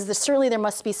 Because certainly there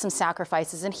must be some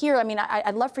sacrifices. And here,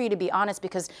 I'd love for you to be honest,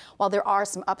 because while there are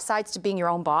some upsides to being your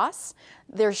own boss,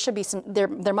 there must be some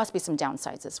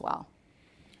downsides as well.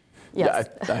 Yes.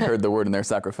 Yeah, I heard the word in there,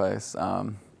 sacrifice.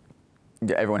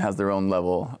 Everyone has their own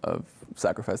level of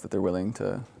sacrifice that they're willing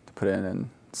to put in, and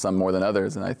some more than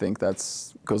others. And I think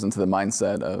goes into the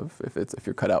mindset of if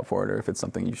you're cut out for it, or if it's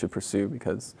something you should pursue,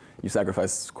 because you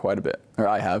sacrifice quite a bit, or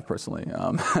I have personally.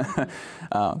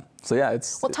 So yeah,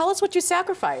 tell us what you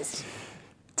sacrificed.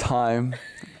 Time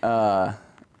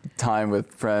with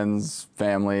friends,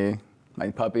 family, my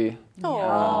puppy.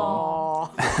 Aww.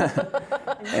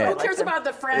 Who cares about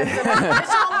the friends? It's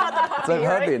all about the puppy. It's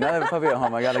my puppy. Now I have a puppy at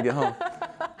home. I gotta get home.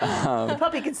 The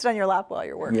puppy can sit on your lap while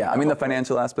you're working. Yeah, the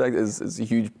financial aspect is a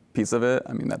huge piece of it.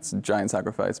 That's a giant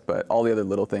sacrifice, but all the other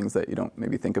little things that you don't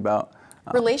maybe think about.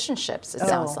 Relationships, it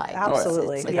sounds like.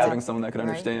 Absolutely. It's like having someone that can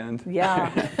understand. Yeah.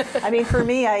 For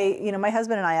me, my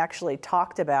husband and I actually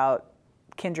talked about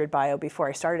Kindred Bio before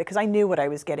I started it, because I knew what I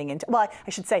was getting into. Well, I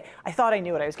should say, I thought I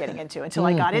knew what I was getting into until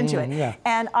I got into it. Yeah.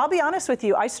 And I'll be honest with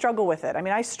you, I struggle with it.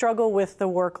 I struggle with the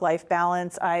work-life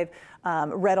balance. I've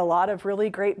read a lot of really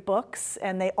great books,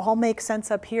 and they all make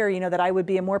sense up here, that I would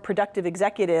be a more productive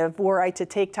executive were I to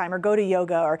take time or go to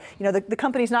yoga, or, the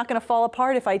company's not going to fall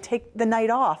apart if I take the night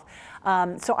off.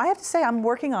 So I have to say I'm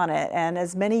working on it, and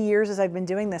as many years as I've been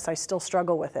doing this, I still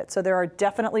struggle with it. So there are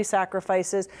definitely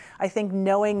sacrifices. I think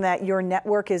knowing that your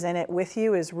network is in it with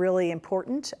you is really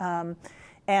important.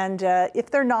 And if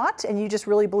they're not, and you just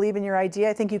really believe in your idea,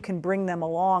 I think you can bring them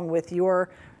along with your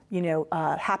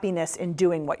happiness in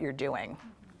doing what you're doing.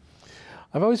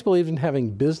 I've always believed in having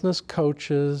business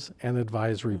coaches and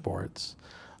advisory boards.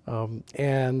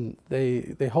 And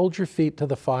they hold your feet to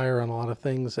the fire on a lot of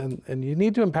things, and you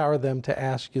need to empower them to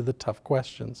ask you the tough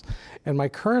questions. And my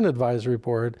current advisory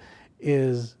board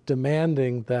is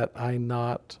demanding that I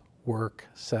not work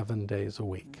 7 days a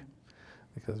week,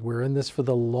 because we're in this for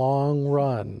the long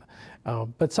run.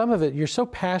 But some of it, you're so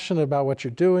passionate about what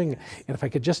you're doing, and if I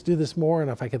could just do this more,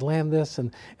 and if I could land this,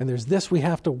 and there's this we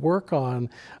have to work on,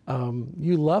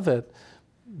 you love it.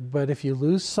 But if you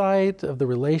lose sight of the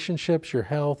relationships, your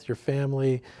health, your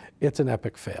family, it's an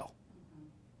epic fail.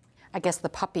 I guess the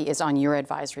puppy is on your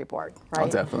advisory board, right? Oh,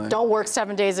 definitely. Don't work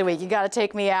 7 days a week. You got to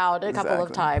take me out a couple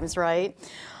of times, right?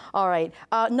 All right.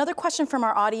 Another question from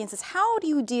our audience is, how do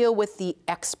you deal with the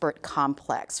expert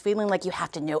complex, feeling like you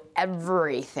have to know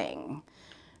everything?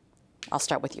 I'll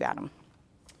start with you, Adam.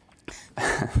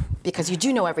 Because you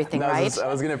do know everything, right? I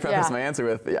was going to preface my answer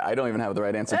with, I don't even have the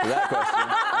right answer to that question.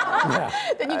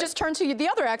 Then you just turn to the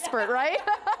other expert, right?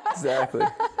 Exactly.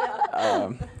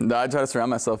 No, I try to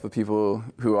surround myself with people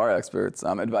who are experts.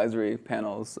 Advisory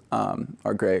panels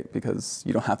are great because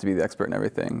you don't have to be the expert in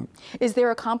everything. Is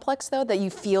there a complex, though, that you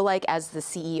feel like as the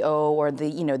CEO or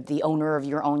the owner of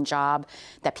your own job,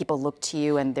 that people look to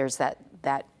you and there's that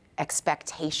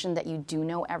expectation that you do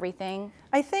know everything?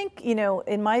 I think,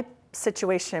 in my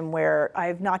situation where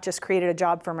I've not just created a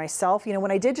job for myself. You know,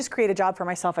 when I did just create a job for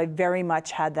myself, I very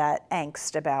much had that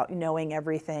angst about knowing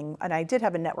everything, and I did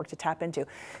have a network to tap into.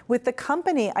 With the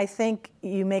company, I think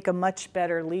you make a much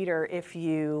better leader if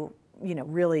you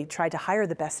really try to hire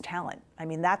the best talent. I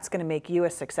mean, that's going to make you a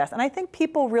success. And I think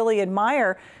people really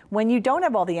admire when you don't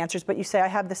have all the answers, but you say, I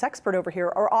have this expert over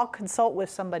here, or I'll consult with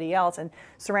somebody else, and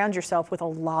surround yourself with a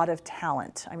lot of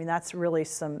talent. I mean, that's really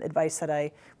some advice that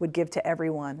I would give to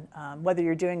everyone, whether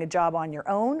you're doing a job on your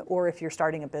own or if you're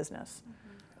starting a business.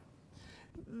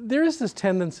 There is this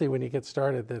tendency when you get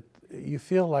started that you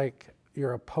feel like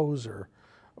you're a poser,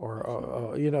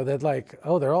 or that like,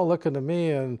 oh, they're all looking to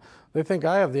me and they think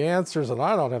I have the answers and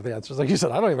I don't have the answers. Like you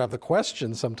said, I don't even have the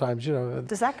questions sometimes,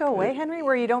 Does that go away, Henry,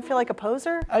 where you don't feel like a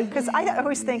poser? Because I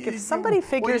always think if somebody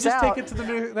figures out... out... Well, you just take it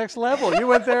to the next level. You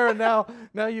went there and now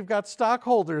you've got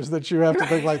stockholders that you have to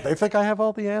think like, they think I have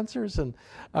all the answers. And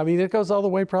I mean, it goes all the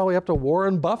way probably up to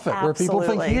Warren Buffett, where people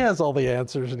think he has all the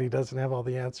answers and he doesn't have all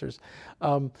the answers.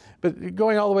 But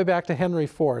going all the way back to Henry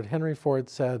Ford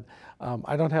said,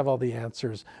 I don't have all the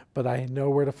answers, but I know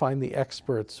where to find the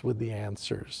experts with the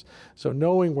answers. So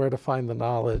knowing where to find the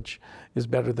knowledge is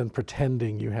better than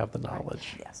pretending you have the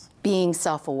knowledge. Right. Yes. Being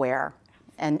self-aware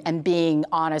and being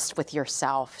honest with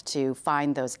yourself to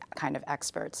find those kind of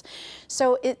experts.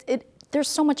 So there's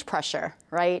so much pressure,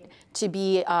 right,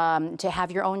 to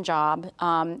have your own job,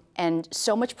 and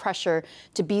so much pressure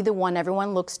to be the one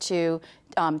everyone looks to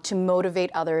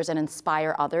motivate others and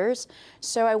inspire others.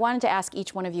 So I wanted to ask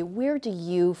each one of you, where do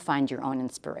you find your own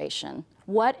inspiration?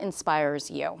 What inspires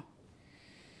you?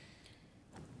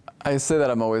 I say that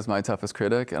I'm always my toughest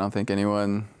critic. I don't think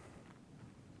anyone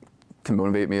can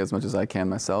motivate me as much as I can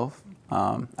myself.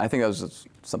 I think that was just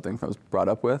something I was brought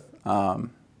up with,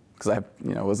 because I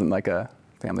wasn't like a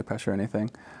family pressure or anything.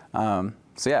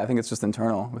 So yeah, I think it's just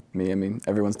internal with me. I mean,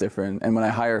 everyone's different. And when I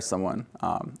hire someone,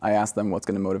 I ask them what's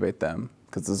going to motivate them,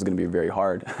 because this is going to be very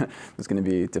hard. There's going to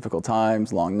be difficult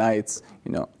times, long nights,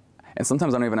 And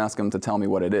sometimes I don't even ask them to tell me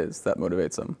what it is that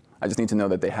motivates them. I just need to know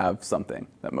that they have something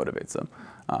that motivates them,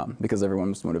 because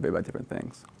everyone's motivated by different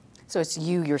things. So it's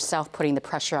you yourself putting the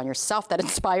pressure on yourself that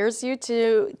inspires you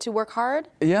to work hard?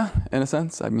 Yeah, in a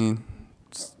sense. I mean...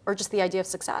 Or just the idea of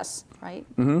success, right?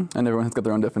 Mm-hmm. And everyone has got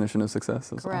their own definition of success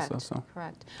Correct. also. So.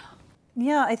 Correct.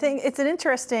 Yeah, I think it's an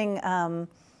interesting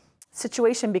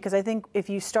situation, because I think if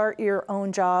you start your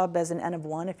own job as an N of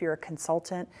one, if you're a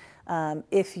consultant,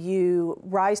 if you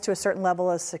rise to a certain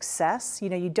level of success,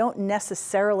 you don't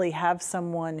necessarily have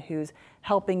someone who's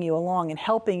helping you along and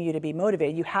helping you to be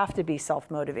motivated. You have to be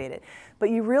self-motivated. But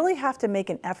you really have to make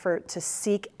an effort to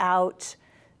seek out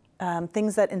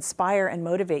things that inspire and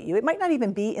motivate you. It might not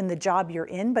even be in the job you're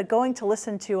in, but going to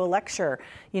listen to a lecture,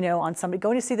 on somebody,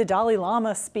 going to see the Dalai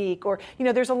Lama speak, or,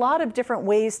 there's a lot of different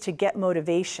ways to get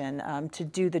motivation to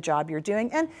do the job you're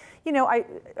doing. And, I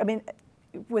mean,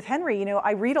 with Henry,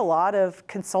 I read a lot of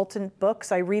consultant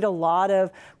books. I read a lot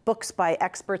of books by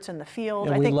experts in the field.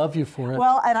 And we love you for it.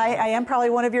 Well, and I am probably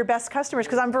one of your best customers,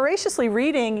 because I'm voraciously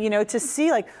reading, to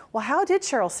see like, well, how did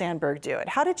Sheryl Sandberg do it?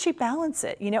 How did she balance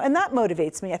it? And that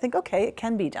motivates me. I think, okay, it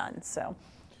can be done. So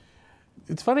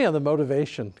it's funny on the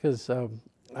motivation, because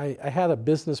I had a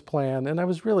business plan, and I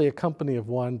was really a company of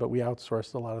one, but we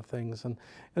outsourced a lot of things. And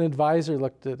an advisor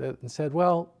looked at it and said,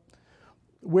 well,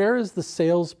 where is the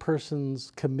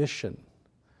salesperson's commission?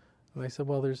 And I said,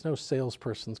 well, there's no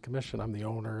salesperson's commission. I'm the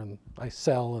owner, and I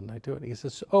sell, and I do it. And he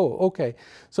says, oh, okay.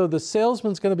 So the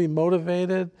salesman's going to be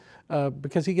motivated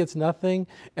because he gets nothing,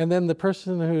 and then the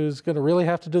person who's going to really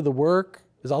have to do the work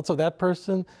is also that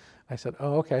person? I said,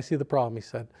 oh, okay, I see the problem. He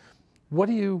said, what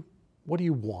do you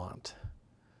want?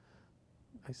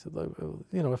 I said,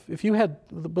 if you had,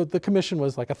 the commission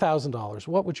was like $1,000,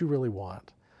 what would you really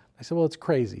want? I said, well, it's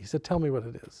crazy. He said, tell me what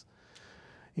it is.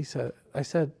 I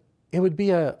said, it would be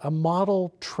a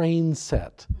model train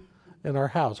set in our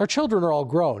house. Our children are all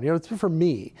grown, it's for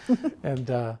me.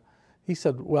 And he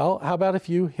said, well, how about if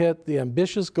you hit the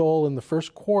ambitious goal in the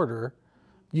first quarter,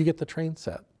 you get the train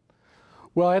set.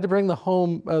 Well, I had to bring the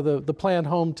plan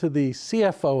home to the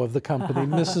CFO of the company,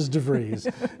 Mrs.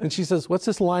 DeVries. And she says, what's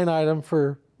this line item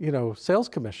for, sales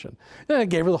commission? And I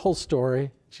gave her the whole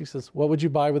story. She says, what would you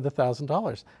buy with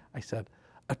 $1,000? I said,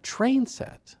 a train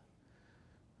set.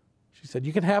 She said,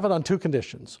 you can have it on two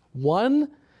conditions.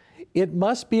 One, it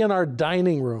must be in our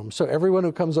dining room so everyone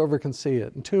who comes over can see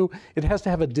it. And two, it has to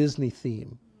have a Disney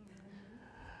theme.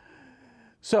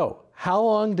 So how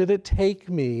long did it take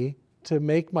me to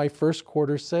make my first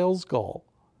quarter sales goal?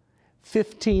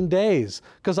 15 days,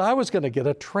 because I was going to get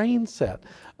a train set.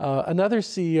 Another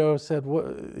CEO said,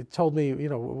 told me,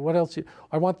 what else?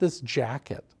 I want this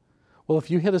jacket. Well, if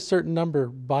you hit a certain number,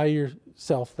 buy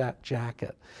yourself that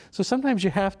jacket. So sometimes you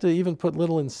have to even put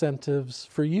little incentives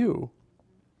for you.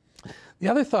 The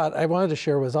other thought I wanted to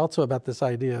share was also about this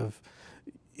idea of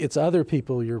it's other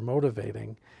people you're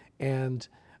motivating. And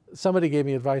somebody gave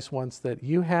me advice once that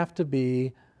you have to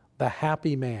be the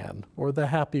happy man or the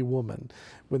happy woman.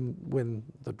 When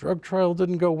the drug trial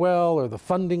didn't go well, or the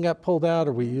funding got pulled out,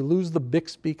 or you lose the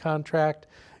Bixby contract,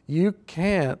 you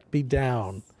can't be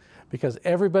down because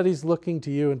everybody's looking to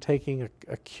you and taking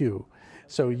a cue.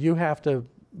 So you have to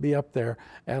be up there.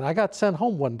 And I got sent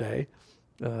home one day,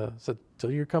 said,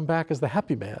 till you come back as the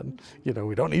happy man,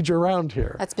 we don't need you around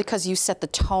here. That's because you set the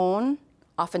tone.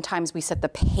 Oftentimes we set the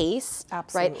pace,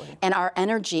 Absolutely. right? And our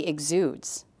energy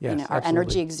exudes. Yes, our absolutely.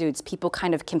 energy exudes. People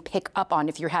kind of can pick up on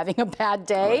if you're having a bad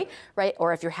day, right?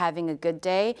 Or if you're having a good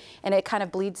day, and it kind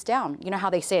of bleeds down. You know how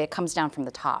they say it comes down from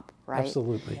the top, right?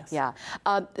 Absolutely. Yes. Yeah.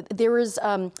 There was,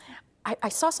 I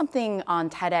saw something on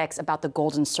TEDx about the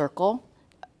golden circle,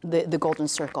 the golden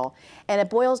circle, and it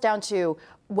boils down to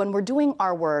when we're doing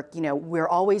our work, we're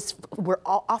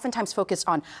oftentimes focused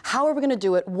on how are we going to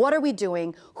do it, what are we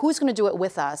doing, who's going to do it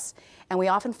with us, and we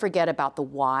often forget about the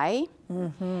why.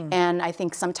 Mm-hmm. And I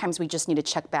think sometimes we just need to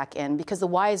check back in because the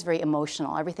why is very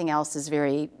emotional. Everything else is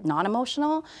very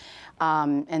non-emotional.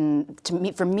 And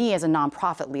for me as a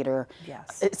nonprofit leader,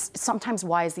 yes. Sometimes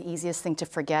why is the easiest thing to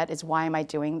forget is why am I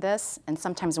doing this? And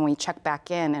sometimes when we check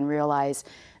back in and realize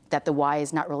that the why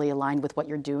is not really aligned with what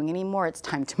you're doing anymore, it's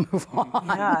time to move on.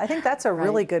 Yeah, I think that's a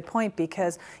really good point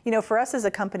because, for us as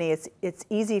a company, it's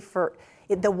easy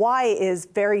the why is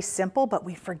very simple, but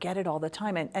we forget it all the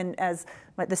time. And as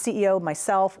the CEO,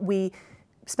 myself, we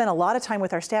spend a lot of time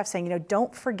with our staff saying,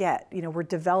 don't forget, we're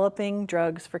developing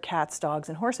drugs for cats, dogs,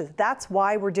 and horses. That's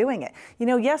why we're doing it.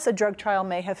 Yes, a drug trial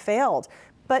may have failed,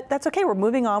 but that's okay. We're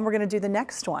moving on. We're going to do the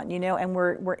next one, and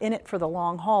we're in it for the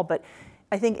long haul. But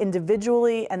I think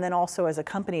individually and then also as a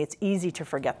company, it's easy to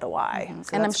forget the why. Mm-hmm. So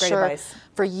and I'm great sure advice.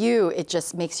 For you, it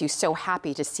just makes you so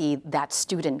happy to see that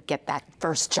student get that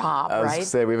first job, I was right? going to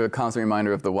say, we have a constant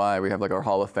reminder of the why. We have our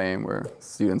Hall of Fame where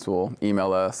students will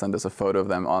email us, send us a photo of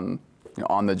them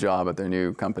on the job at their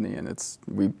new company, and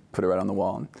we put it right on the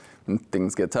wall. And when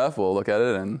things get tough, we'll look at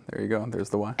it, and there you go. There's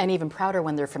the why. And even prouder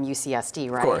when they're from UCSD,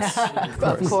 right? Of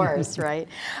course. Of course, right?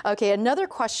 Okay, another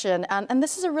question, and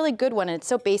this is a really good one, and it's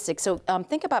so basic. So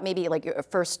think about maybe your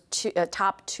first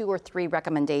top 2 or 3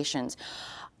 recommendations.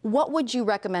 What would you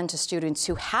recommend to students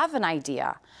who have an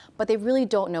idea, but they really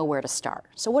don't know where to start?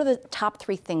 So what are the top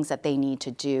 3 things that they need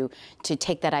to do to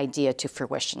take that idea to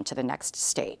fruition, to the next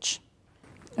stage?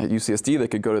 At UCSD, they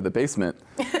could go to the basement,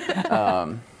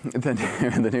 the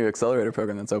new accelerator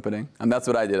program that's opening. And that's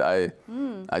what I did. I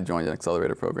joined an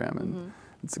accelerator program, and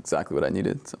it's exactly what I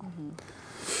needed. So.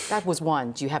 That was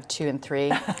 1. Do you have 2 and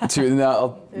 3? 2. No,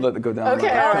 I'll let it go down. Okay,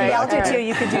 all right. I'll do 2.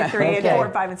 You could do 3, Okay. and 4,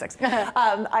 5, and 6.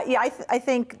 I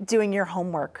think doing your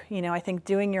homework. I think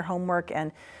doing your homework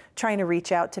and trying to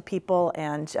reach out to people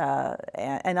and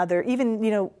other,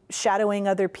 even shadowing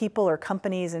other people or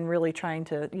companies and really trying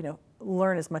to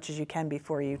learn as much as you can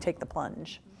before you take the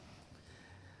plunge.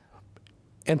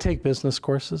 And take business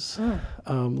courses.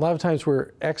 A lot of times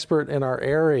we're expert in our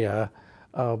area,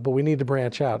 but we need to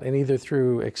branch out. And either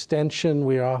through extension,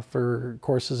 we offer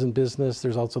courses in business.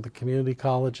 There's also the community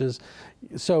colleges.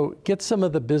 So get some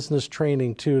of the business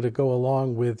training too to go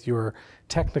along with your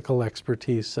technical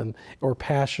expertise or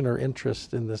passion or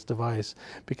interest in this device,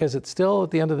 because it still, at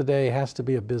the end of the day, has to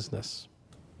be a business.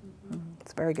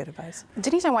 It's very good advice.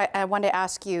 Denise, I wanted to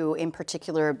ask you in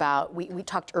particular about, we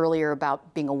talked earlier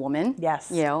about being a woman.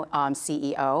 Yes.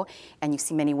 CEO, and you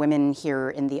see many women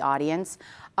here in the audience.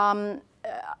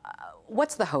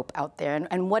 What's the hope out there,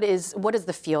 and what does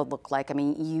the field look like? I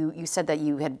mean, you said that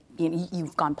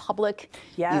you've gone public.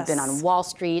 Yes. You've been on Wall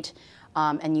Street,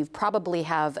 and you probably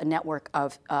have a network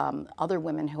of other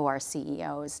women who are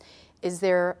CEOs. Is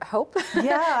there hope?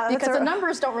 Yeah, because the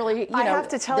numbers don't really. I have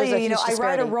to tell you, I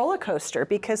ride a roller coaster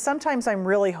because sometimes I'm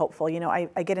really hopeful.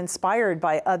 I get inspired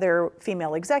by other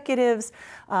female executives.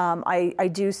 I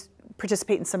do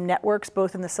participate in some networks,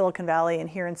 both in the Silicon Valley and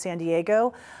here in San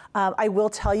Diego. I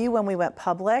will tell you, when we went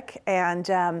public, and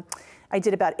I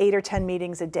did about 8 or 10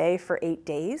 meetings a day for 8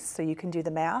 days, so you can do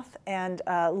the math. And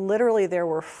literally, there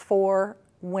were 4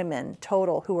 women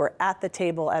total who were at the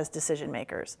table as decision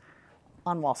makers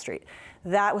on Wall Street.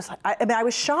 That was, I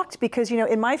was shocked because,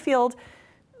 in my field,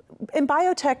 in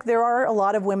biotech, there are a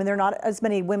lot of women. There are not as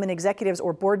many women executives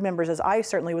or board members as I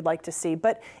certainly would like to see,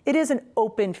 but it is an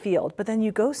open field. But then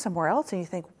you go somewhere else and you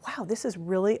think, wow, this is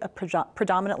really a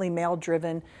predominantly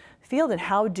male-driven field, and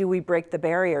how do we break the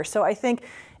barrier? So I think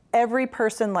every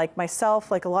person like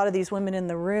myself, like a lot of these women in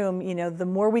the room, you know, the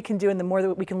more we can do and the more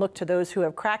that we can look to those who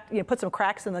have cracked, you know, put some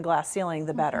cracks in the glass ceiling,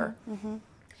 the better.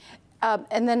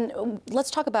 And then let's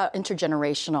talk about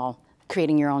intergenerational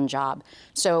creating your own job.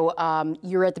 So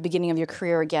you're at the beginning of your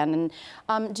career again,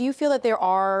 and do you feel that there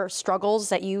are struggles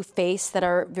that you face that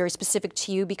are very specific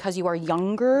to you because you are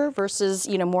younger versus,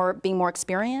 you know, being more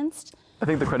experienced? I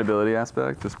think the credibility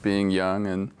aspect, just being young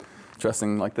and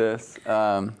dressing like this.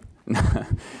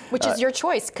 Which is your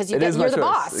choice, because you're my the choice.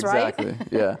 boss, right?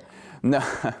 Exactly. Yeah. No,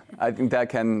 I think that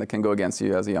can go against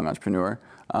you as a young entrepreneur.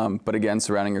 But again,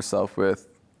 surrounding yourself with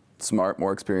smart,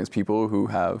 more experienced people who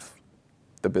have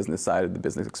the business side of the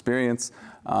business experience,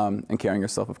 and carrying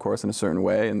yourself, of course, in a certain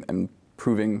way, and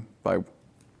proving by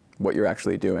what you're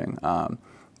actually doing.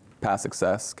 Past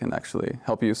success can actually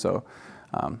help you. So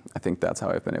I think that's how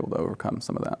I've been able to overcome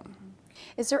some of that.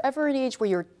 Is there ever an age where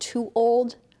you're too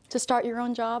old to start your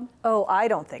own job? Oh, I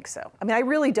don't think so. I mean, I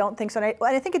really don't think so. And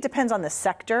I think it depends on the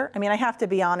sector. I mean, I have to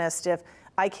be honest, if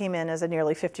I came in as a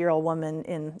nearly 50-year-old woman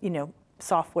in, you know,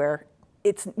 software,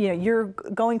 it's, you know, you're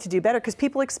going to do better because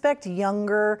people expect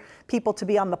younger people to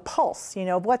be on the pulse, you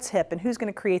know, of what's hip and who's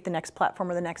going to create the next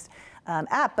platform or the next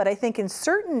app. But I think in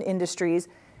certain industries,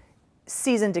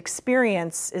 seasoned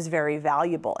experience is very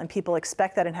valuable and people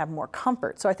expect that and have more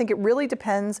comfort. So I think it really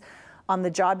depends on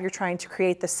the job you're trying to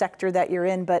create, the sector that you're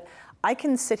in. But I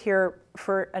can sit here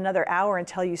for another hour and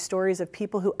tell you stories of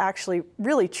people who actually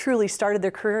really truly started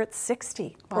their career at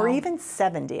 60 or even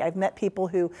 70. I've met people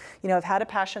who, you know, have had a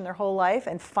passion their whole life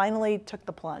and finally took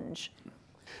the plunge.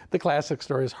 The classic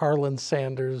story is Harlan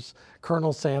Sanders.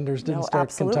 Colonel Sanders didn't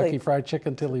start Kentucky Fried Chicken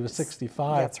until he was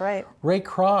 65. That's right. Ray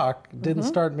Kroc didn't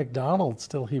start McDonald's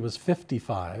till he was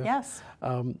 55. Yes.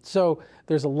 So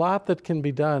there's a lot that can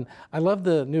be done. I love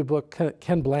the new book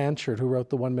Ken Blanchard, who wrote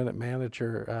The 1 Minute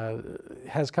Manager,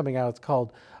 has coming out. It's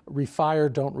called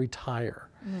Refire, Don't Retire.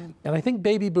 And I think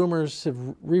baby boomers have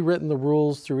rewritten the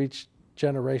rules through each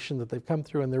generation that they've come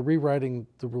through, and they're rewriting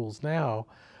the rules now.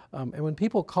 And when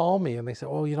people call me and they say,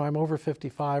 oh, you know, I'm over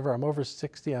 55 or I'm over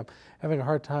 60, I'm having a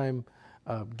hard time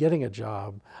getting a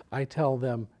job, I tell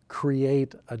them,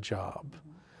 create a job.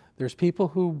 There's people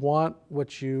who want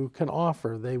what you can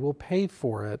offer. They will pay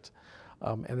for it.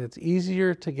 And it's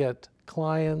easier to get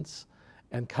clients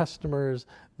and customers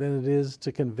than it is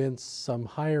to convince some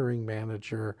hiring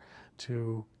manager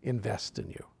to invest in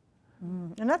you.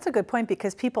 And that's a good point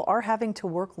because people are having to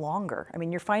work longer. I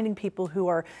mean, you're finding people who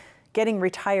are getting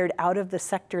retired out of the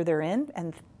sector they're in,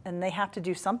 and they have to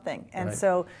do something. And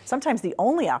so sometimes the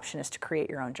only option is to create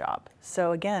your own job.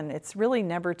 So again, it's really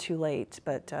never too late,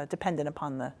 but dependent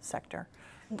upon the sector.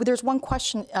 There's one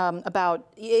question about,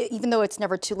 even though it's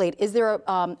never too late, is there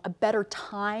a better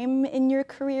time in your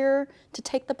career to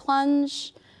take the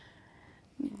plunge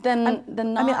than not?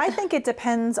 I mean, I think it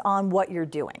depends on what you're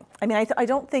doing. I mean, I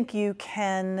don't think you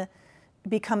can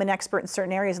become an expert in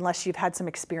certain areas unless you've had some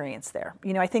experience there.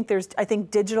 You know, I think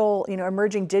digital, you know,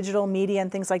 emerging digital media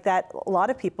and things like that, a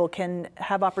lot of people can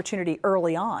have opportunity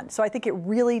early on. So I think it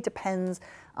really depends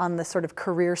on the sort of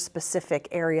career specific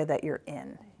area that you're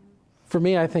in. For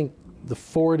me, I think the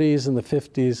 40s and the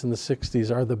 50s and the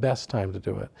 60s are the best time to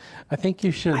do it. I think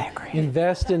you should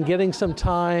invest in getting some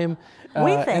time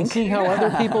and seeing how other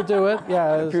people do it.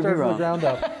 Yeah, start from the ground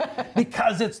up.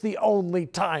 Because it's the only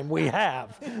time we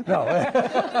have. No,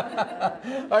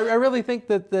 I really think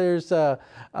that there's a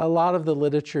lot of the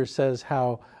literature says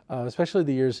how especially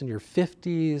the years in your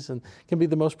 50s, and can be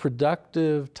the most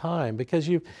productive time because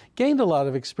you've gained a lot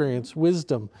of experience,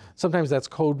 wisdom. Sometimes that's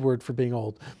code word for being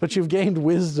old, but you've gained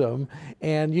wisdom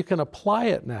and you can apply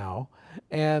it now.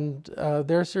 And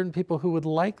there are certain people who would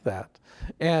like that.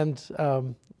 And,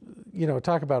 you know,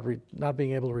 talk about not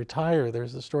being able to retire.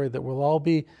 There's a story that we'll all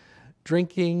be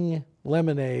drinking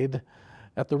lemonade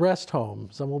at the rest home.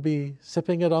 Some will be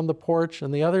sipping it on the porch,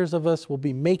 and the others of us will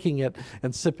be making it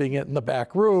and sipping it in the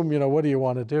back room. You know, what do you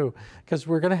want to do? Because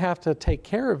we're going to have to take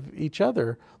care of each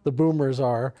other. The boomers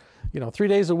are, you know, 3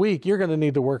 days a week, you're going to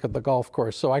need to work at the golf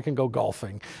course so I can go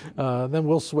golfing. Then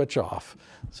we'll switch off.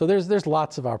 So there's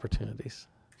lots of opportunities.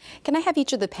 Can I have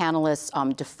each of the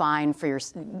panelists define for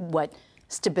what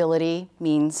stability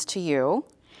means to you?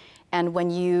 And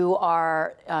when you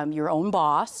are your own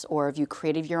boss, or if you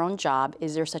created your own job,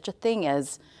 is there such a thing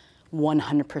as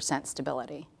 100%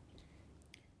 stability?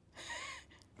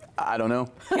 I don't know.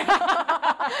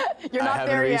 You're not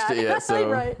there yet. I haven't reached it yet, so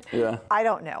right. Yeah. I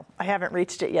don't know. I haven't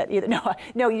reached it yet either. No,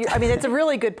 I mean, it's a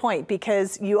really good point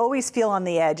because you always feel on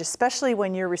the edge, especially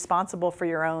when you're responsible for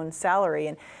your own salary.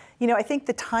 And I think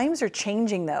the times are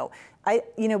changing though.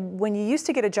 When you used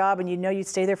to get a job and you'd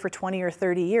stay there for 20 or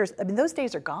 30 years, I mean, those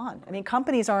days are gone. I mean,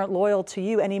 companies aren't loyal to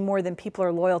you any more than people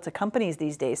are loyal to companies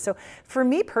these days. So for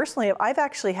me personally, I've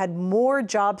actually had more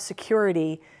job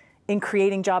security in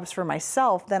creating jobs for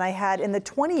myself than I had in the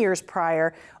 20 years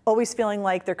prior, always feeling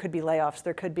like there could be layoffs,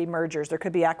 there could be mergers, there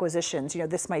could be acquisitions,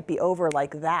 this might be over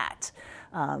like that.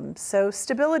 So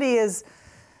stability is,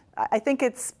 I think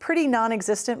it's pretty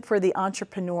non-existent for the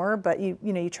entrepreneur, but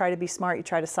you try to be smart, you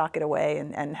try to sock it away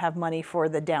and have money for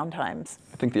the downtimes.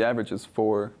 I think the average is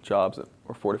 4 jobs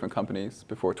or 4 different companies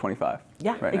before 25.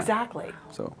 Yeah, right exactly.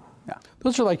 Now. So, yeah.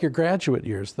 Those are like your graduate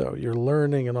years, though. You're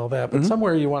learning and all that, but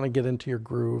somewhere you want to get into your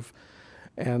groove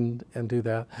and do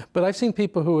that. But I've seen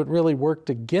people who had really worked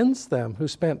against them, who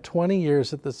spent 20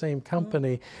 years at the same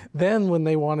company. Then when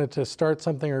they wanted to start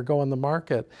something or go on the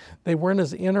market, they weren't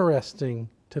as interesting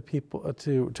to people,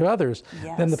 to others,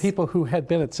 than the people who had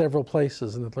been at several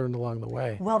places and had learned along the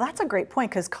way. Well, that's a great point,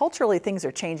 because culturally things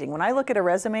are changing. When I look at a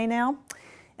resume now,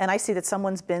 and I see that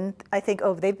someone's been, I think,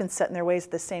 oh, they've been set in their ways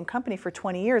at the same company for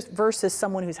 20 years versus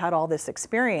someone who's had all this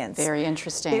experience. Very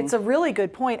interesting. It's a really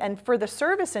good point. And for the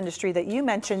service industry that you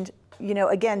mentioned,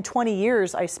 again, 20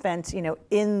 years I spent,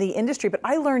 in the industry, but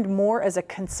I learned more as a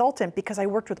consultant because I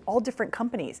worked with all different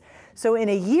companies. So in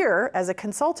a year as a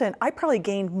consultant, I probably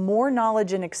gained more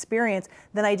knowledge and experience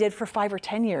than I did for 5 or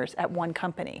 10 years at one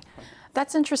company.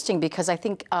 That's interesting, because I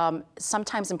think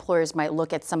sometimes employers might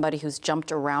look at somebody who's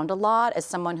jumped around a lot as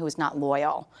someone who's not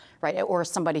loyal, right? Or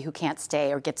somebody who can't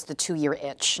stay or gets the 2-year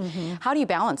itch. How do you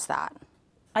balance that?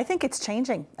 I think it's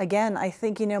changing. Again, I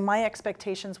think, my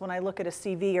expectations when I look at a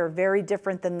CV are very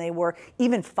different than they were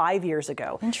even 5 years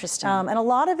ago. Interesting. And a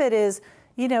lot of it is,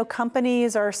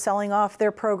 companies are selling off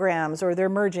their programs, or they're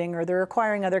merging, or they're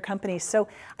acquiring other companies. So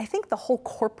I think the whole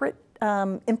corporate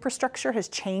infrastructure has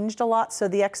changed a lot. So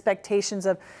the expectations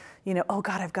of, oh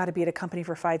God, I've got to be at a company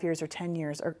for 5 years or 10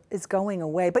 years is going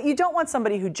away. But you don't want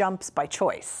somebody who jumps by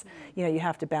choice. You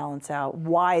have to balance out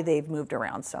why they've moved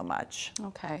around so much.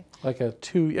 Okay. Like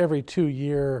every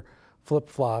 2-year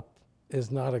flip-flop is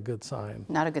not a good sign.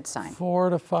 Not a good sign. 4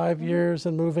 to 5 years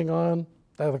and moving on,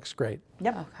 that looks great.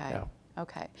 Yep. Okay. Yeah.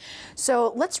 Okay.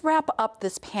 So let's wrap up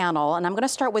this panel, and I'm going to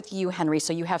start with you, Henry,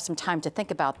 so you have some time to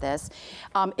think about this.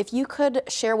 If you could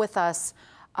share with us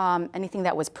anything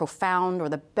that was profound or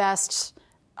the best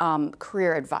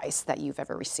career advice that you've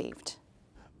ever received.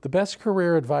 The best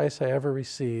career advice I ever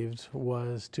received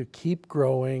was to keep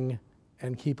growing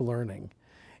and keep learning.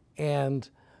 And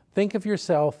think of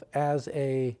yourself as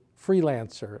a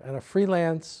freelancer. And a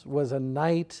freelance was a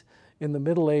knight in the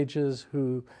Middle Ages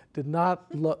who did not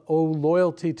owe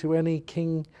loyalty to any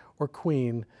king or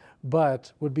queen,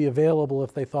 but would be available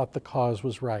if they thought the cause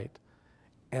was right.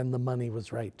 And the money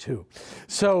was right too.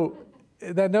 So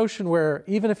that notion where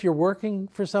even if you're working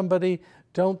for somebody,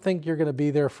 don't think you're going to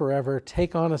be there forever.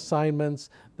 Take on assignments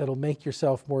that'll make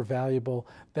yourself more valuable,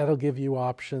 that'll give you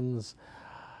options.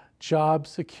 Job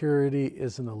security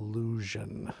is an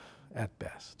illusion at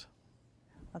best.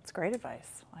 That's great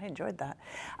advice. I enjoyed that.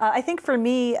 I think for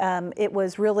me, it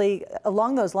was really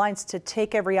along those lines to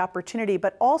take every opportunity,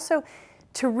 but also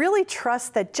to really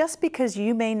trust that just because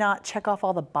you may not check off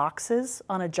all the boxes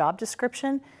on a job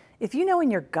description, if you know in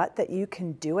your gut that you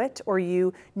can do it, or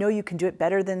you know you can do it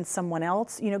better than someone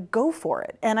else, go for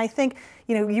it. And I think,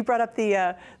 you brought up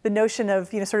the notion of,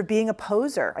 sort of being a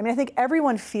poser. I mean, I think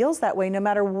everyone feels that way no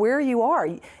matter where you are.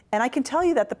 And I can tell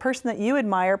you that the person that you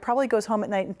admire probably goes home at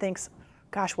night and thinks,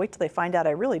 gosh, wait till they find out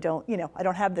I really don't, I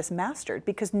don't have this mastered,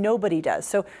 because nobody does.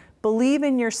 So believe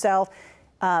in yourself.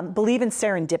 Believe in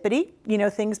serendipity.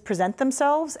 Things present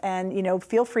themselves, and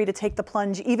feel free to take the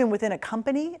plunge even within a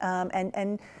company,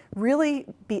 and really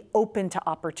be open to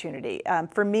opportunity.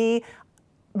 For me,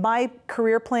 my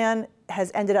career plan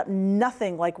has ended up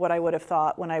nothing like what I would have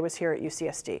thought when I was here at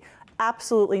UCSD.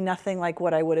 Absolutely nothing like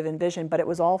what I would have envisioned, but it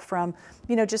was all from,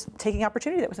 just taking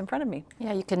opportunity that was in front of me.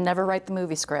 Yeah, you can never write the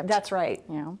movie script. That's right.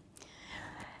 And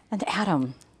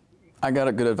Adam. I got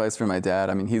a good advice from my dad.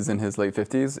 I mean, he's in his late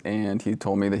 50s, and he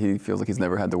told me that he feels like he's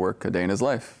never had to work a day in his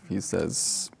life. He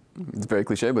says, it's very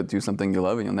cliche, but do something you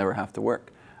love and you'll never have to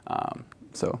work.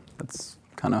 So that's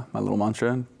kind of my little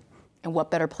mantra. And what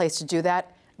better place to do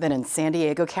that than in San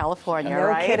Diego, California, no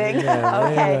right? Kidding.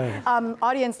 Okay.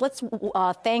 Audience, let's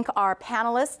thank our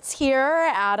panelists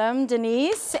here, Adam,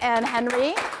 Denise, and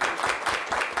Henry.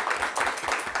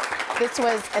 This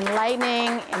was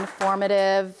enlightening,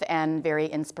 informative, and very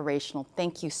inspirational.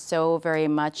 Thank you so very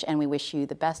much, and we wish you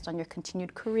the best on your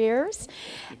continued careers.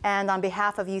 And on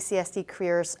behalf of UCSD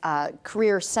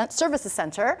Career Services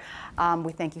Center,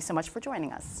 we thank you so much for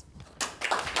joining us.